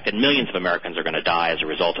and the fact that millions of Americans are going to die as a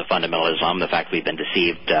result of fundamental Islam, the fact we've been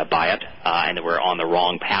deceived by it and that we're on the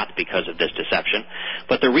wrong path because of this deception.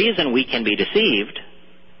 But the reason we can be deceived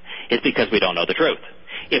is because we don't know the truth.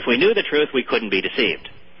 If we knew the truth, we couldn't be deceived.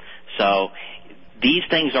 So these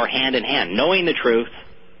things are hand in hand. Knowing the truth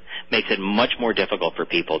makes it much more difficult for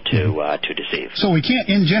people to deceive. So we can't,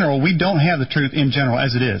 in general, we don't have the truth in general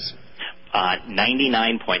as it is.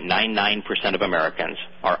 99.99% of Americans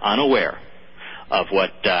are unaware of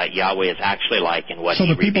what Yahweh is actually like and what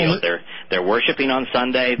He revealed. They're worshiping on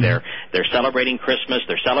Sunday. They're celebrating Christmas.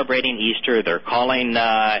 They're celebrating Easter. They're calling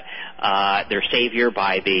their Savior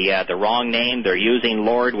by the wrong name. They're using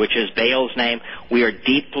Lord, which is Baal's name. We are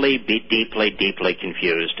deeply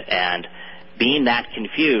confused. And being that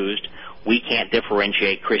confused, we can't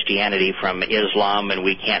differentiate Christianity from Islam, and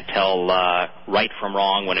we can't tell right from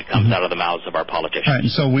wrong when it comes out of the mouths of our politicians. Right,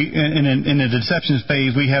 and so in the deception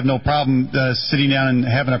phase, we have no problem sitting down and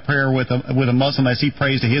having a prayer with a Muslim as he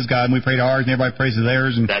prays to his God, and we pray to ours, and everybody prays to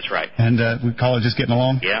theirs. And that's right. And we call it just getting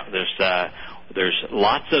along. Yeah, there's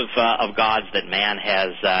lots of gods that man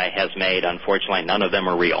has made. Unfortunately, none of them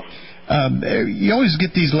are real. You always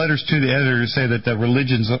get these letters to the editor to say that the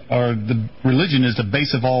religion is the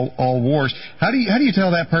base of all wars. How do you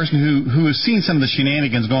tell that person who has seen some of the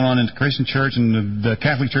shenanigans going on in the Christian church and the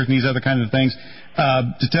Catholic church and these other kinds of things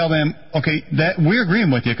to tell them, okay, that we're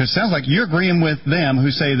agreeing with you, because it sounds like you're agreeing with them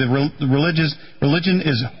who say the religion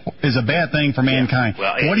is a bad thing for mankind.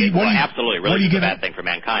 Yeah. Well, absolutely, religion is a bad thing for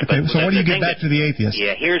mankind. Okay, so what do you give back to the atheist?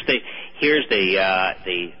 Yeah, here's the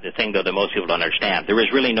thing, though, that most people don't understand. There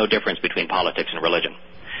is really no difference between politics and religion.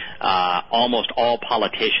 Almost all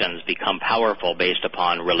politicians become powerful based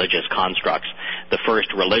upon religious constructs. The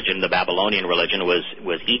first religion, the Babylonian religion,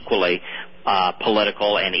 was equally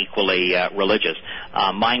political and equally religious.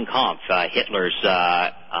 Mein Kampf, Hitler's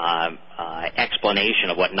explanation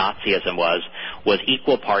of what Nazism was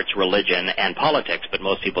equal parts religion and politics, but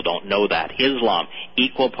most people don't know that. Islam,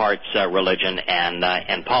 equal parts religion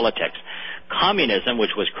and politics. Communism,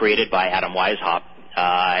 which was created by Adam Weishaupt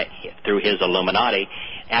through his Illuminati,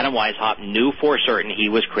 Adam Weishaupt knew for certain he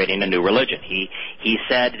was creating a new religion. He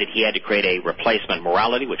said that he had to create a replacement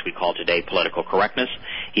morality, which we call today political correctness.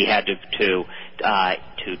 He had to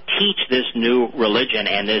teach this new religion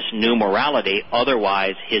and this new morality,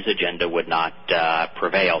 otherwise his agenda would not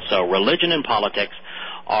prevail. So religion and politics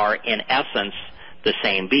are in essence the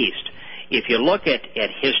same beast. If you look at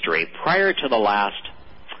history, prior to the last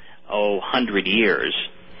 100 years,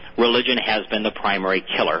 religion has been the primary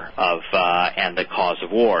killer of and the cause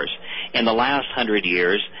of wars. In the last 100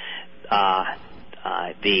 years,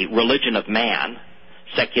 the religion of man,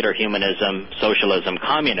 secular humanism, socialism,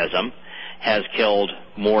 communism, has killed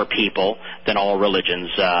more people than all religions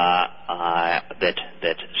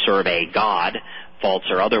that serve a god, false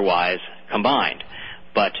or otherwise, combined.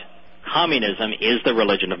 But communism is the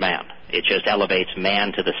religion of man. It just elevates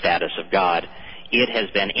man to the status of God. It has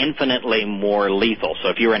been infinitely more lethal. So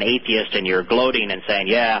if you're an atheist and you're gloating and saying,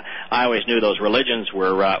 yeah, I always knew those religions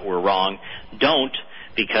were wrong, don't,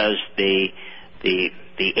 because the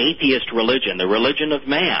atheist religion, the religion of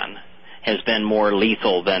man, has been more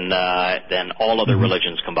lethal than all other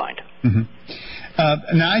religions combined.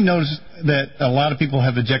 Now, I noticed that a lot of people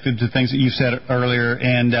have objected to things that you said earlier,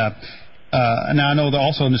 and now I know that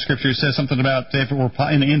also in the Scripture it says something about if it were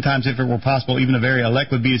in the end times, if it were possible, even the very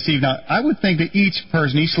elect would be deceived. Now, I would think that each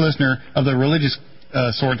person, each listener of the religious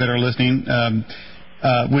sort that are listening,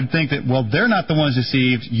 would think that, well, they're not the ones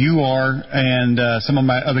deceived. You are, and some of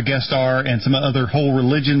my other guests are, and some other whole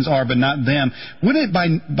religions are, but not them. Wouldn't it,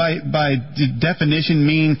 by definition,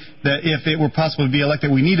 mean that if it were possible to be elected,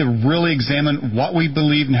 we need to really examine what we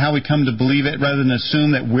believe and how we come to believe it, rather than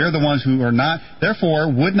assume that we're the ones who are not? Therefore,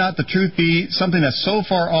 would not the truth be something that's so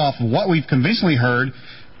far off of what we've conventionally heard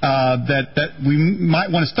that we might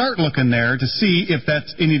want to start looking there to see if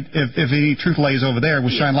that's if any truth lays over there, will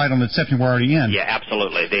shine light on the deception we're already in? Yeah,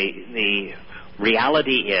 absolutely. The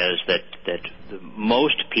reality is that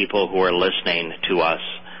most people who are listening to us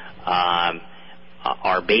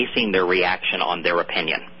are basing their reaction on their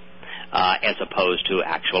opinion as opposed to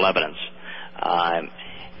actual evidence.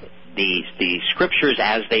 The Scriptures,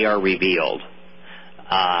 as they are revealed,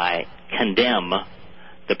 condemn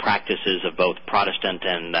the practices of both Protestant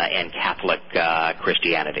and Catholic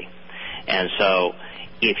Christianity. And so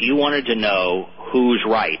if you wanted to know who's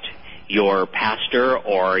right, your pastor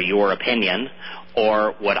or your opinion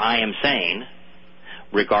or what I am saying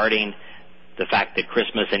regarding the fact that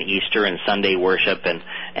Christmas and Easter and Sunday worship and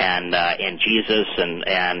Jesus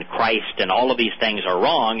and Christ and all of these things are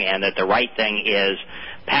wrong, and that the right thing is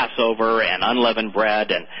Passover and unleavened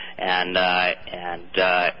bread and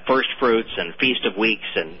first fruits and Feast of Weeks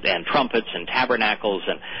and trumpets and tabernacles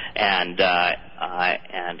and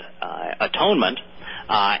atonement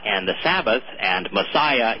and the Sabbath and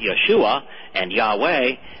Messiah, Yeshua, and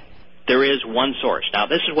Yahweh, there is one source. Now,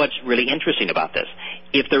 this is what's really interesting about this.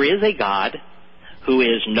 If there is a God who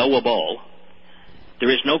is knowable, there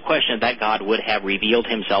is no question that God would have revealed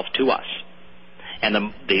himself to us.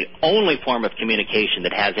 And the only form of communication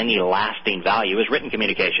that has any lasting value is written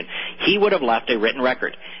communication. He would have left a written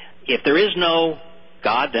record. If there is no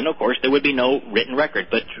God, then, of course, there would be no written record.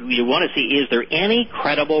 But you want to see, is there any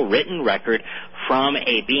credible written record from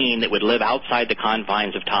a being that would live outside the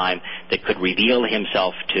confines of time that could reveal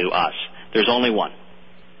himself to us? There's only one.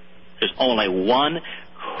 There's only one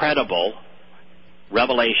credible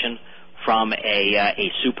revelation from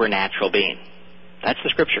a supernatural being. That's the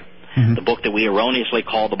Scripture. Mm-hmm. The book that we erroneously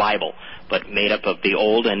call the Bible, but made up of the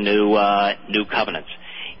Old and New Covenants.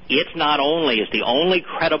 It not only is the only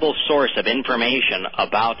credible source of information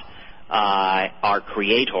about our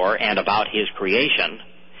Creator and about His creation,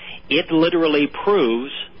 it literally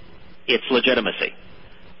proves its legitimacy.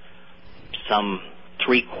 Some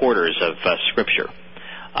 3/4 of Scripture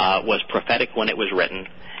was prophetic when it was written,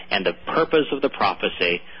 and the purpose of the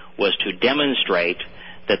prophecy was to demonstrate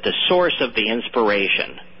that the source of the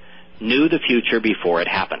inspiration knew the future before it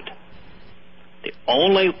happened. The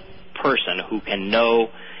only person who can know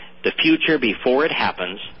the future before it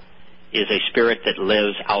happens is a spirit that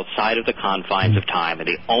lives outside of the confines of time. And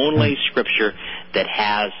the only Scripture that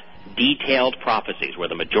has detailed prophecies, where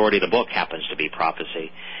the majority of the book happens to be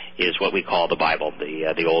prophecy, is what we call the Bible,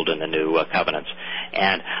 the Old and the New Covenants.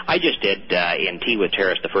 And I just did, in Tea with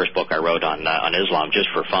Terrace, the first book I wrote on Islam, just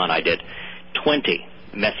for fun, I did 20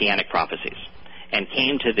 messianic prophecies, and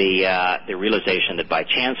came to the realization that by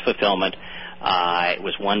chance fulfillment, it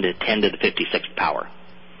was 1 to 10 to the 56th power.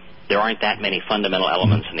 There aren't that many fundamental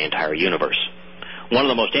elements in the entire universe. One of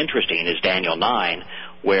the most interesting is Daniel 9,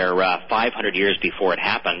 where 500 years before it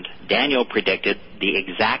happened, Daniel predicted the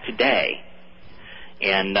exact day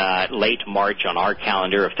in late March on our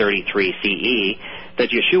calendar of 33 CE that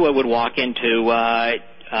Yeshua would walk into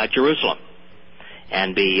Jerusalem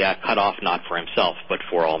and be cut off not for himself but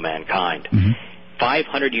for all mankind. Mm-hmm.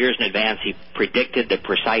 500 years in advance, he predicted the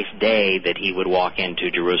precise day that he would walk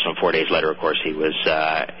into Jerusalem. 4 days later, of course, he was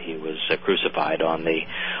crucified on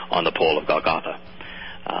the pole of Golgotha.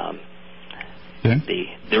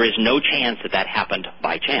 There is no chance that happened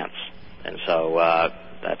by chance, and so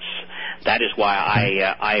that is why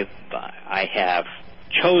I have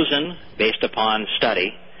chosen, based upon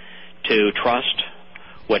study, to trust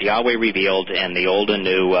what Yahweh revealed in the Old and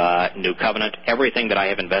New Covenant. Everything that I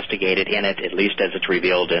have investigated in it, at least as it's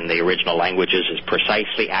revealed in the original languages, is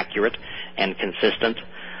precisely accurate and consistent,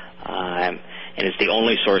 and it's the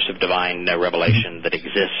only source of divine revelation that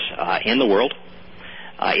exists in the world.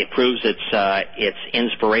 It proves its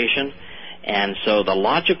inspiration, and so the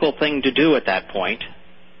logical thing to do at that point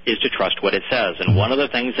is to trust what it says. And one of the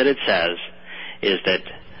things that it says is that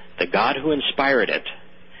the God who inspired it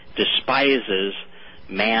despises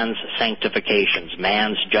man's sanctifications,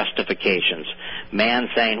 man's justifications, man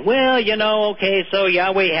saying, well, okay, so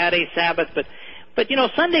Yahweh had a Sabbath, but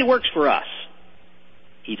Sunday works for us.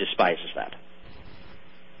 He despises that.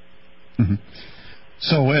 Mm-hmm.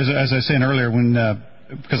 So as I was saying earlier, when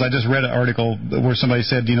because I just read an article where somebody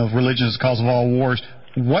said, religion is the cause of all wars.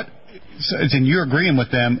 And you're agreeing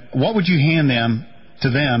with them, what would you hand to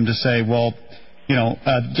them to say, well,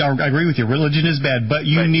 I agree with you, religion is bad, but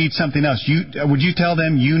you need something else. Would you tell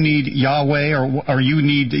them you need Yahweh or you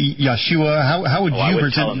need Yeshua? How would you I would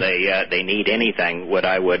present? tell them they need anything. What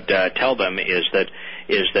I would tell them is that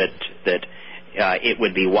it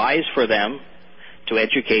would be wise for them to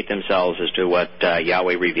educate themselves as to what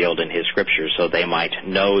Yahweh revealed in His Scriptures, so they might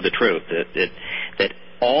know the truth. That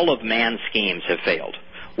all of man's schemes have failed.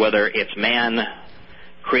 Whether it's man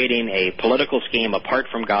creating a political scheme apart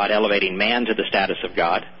from God, elevating man to the status of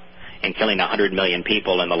God, and killing 100 million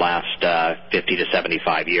people in the last 50 to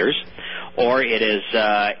 75 years, or it is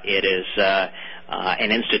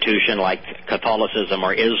an institution like Catholicism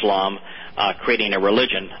or Islam creating a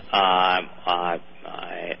religion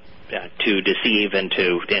to deceive and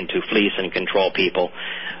to fleece and control people,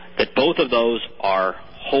 that both of those are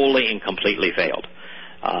wholly and completely failed.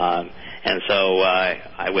 And so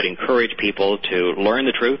I would encourage people to learn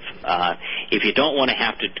the truth. If you don't want to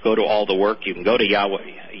have to go to all the work, you can go to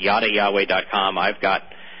Yahowah.com. I've got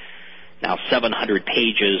now 700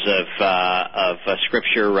 pages of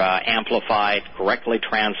scripture amplified, correctly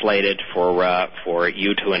translated for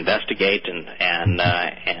you to investigate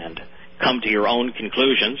and come to your own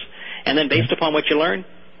conclusions. And then based upon what you learn,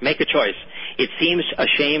 make a choice. It seems a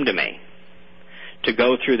shame to me to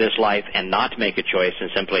go through this life and not make a choice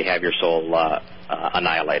and simply have your soul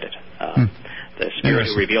annihilated. The Spirit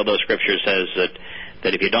who revealed those scriptures says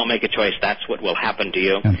that if you don't make a choice, that's what will happen to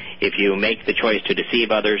you. If you make the choice to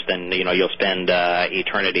deceive others, then you'll spend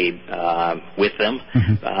eternity with them.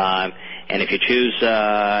 And if you choose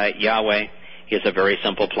Yahweh, he has a very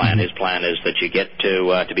simple plan. His plan is that you get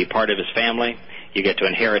to be part of his family. You get to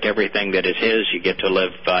inherit everything that is his. You get to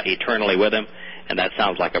live eternally with him. And that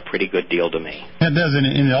sounds like a pretty good deal to me. That does, and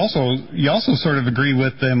you also sort of agree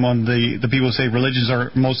with them on the people who say religions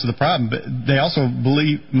are most of the problem, but they also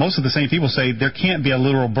believe, most of the same people say there can't be a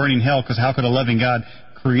literal burning hell, because how could a loving God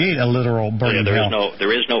create a literal burning hell?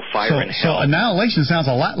 There is no fire in hell. So annihilation sounds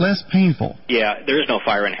a lot less painful. Yeah, there is no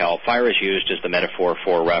fire in hell. Fire is used as the metaphor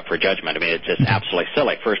for judgment. I mean, it's just absolutely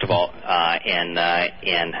silly. First of all, and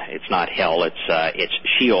it's not hell. It's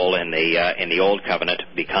Sheol in the Old Covenant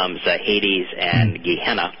becomes Hades and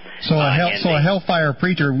Gehenna. So a hellfire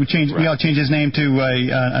preacher, we ought to change his name to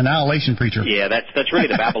an annihilation preacher. Yeah, that's really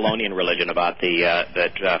the Babylonian religion about the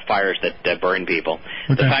fires that burn people.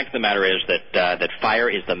 Okay. The fact of the matter is that fire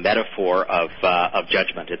is the metaphor of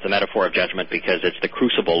judgment. It's a metaphor of judgment because it's the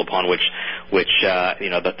crucible upon which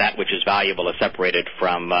that which is valuable is separated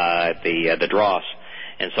from the dross.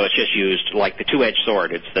 And so it's just used like the two-edged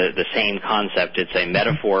sword. It's the same concept. It's a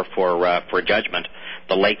metaphor for judgment.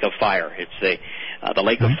 The lake of fire. It's the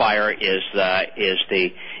lake of fire is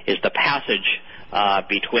the passage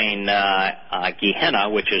between Gehenna,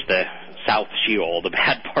 which is the South Sheol, the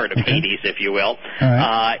bad part of Hades, if you will,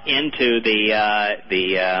 into the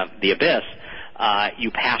abyss.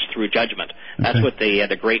 You pass through judgment. That's what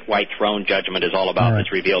the Great White Throne judgment is all about.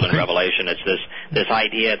 That's revealed in Revelation. It's this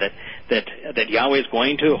idea that Yahweh is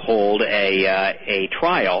going to hold a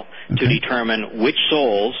trial to determine which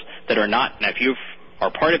souls that are not. Now, if you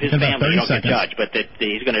are part of his family, you don't get judged, but that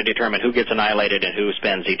he's going to determine who gets annihilated and who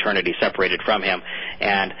spends eternity separated from him.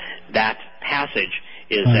 And that passage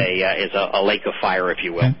is a lake of fire, if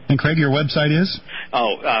you will. And Craig, your website is?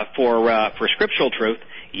 For scriptural truth,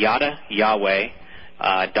 Yahowah.com,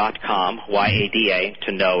 Y-A-D-A,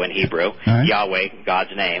 to know in Hebrew. Yahweh,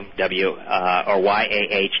 God's name, or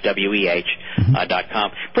Y-A-H-W-E-H.com.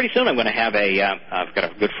 Pretty soon I'm going to have I've got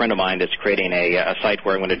a good friend of mine that's creating a site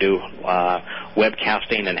where I'm going to do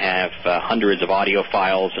webcasting and have hundreds of audio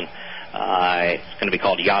files, and it's going to be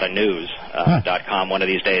called YahowahNews.com one of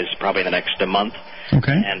these days, probably in the next month.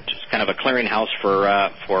 Okay. And it's kind of a clearinghouse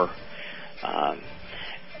for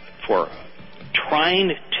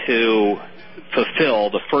trying to fulfill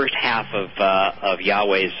the first half of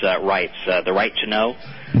Yahweh's rights, the right to know.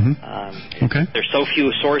 There's so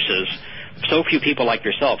few sources, so few people like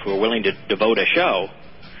yourself who are willing to devote a show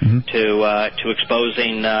to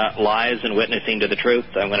exposing lies and witnessing to the truth.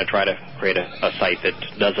 I'm going to try to create a site that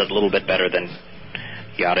does it a little bit better than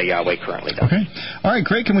Yahowah currently does. Okay. All right,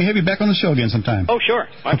 Craig, can we have you back on the show again sometime? Oh, sure.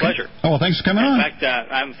 My pleasure. Oh, well, thanks for coming on. In fact,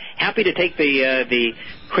 I'm happy to take the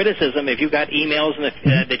criticism. If you've got emails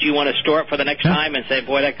that you want to store up for the next time and say,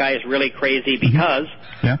 boy, that guy is really crazy because,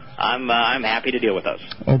 I'm happy to deal with those.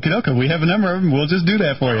 Okay. We have a number of them. We'll just do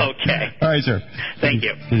that for you. Okay. All right, sir. Thank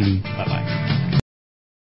you. Bye-bye.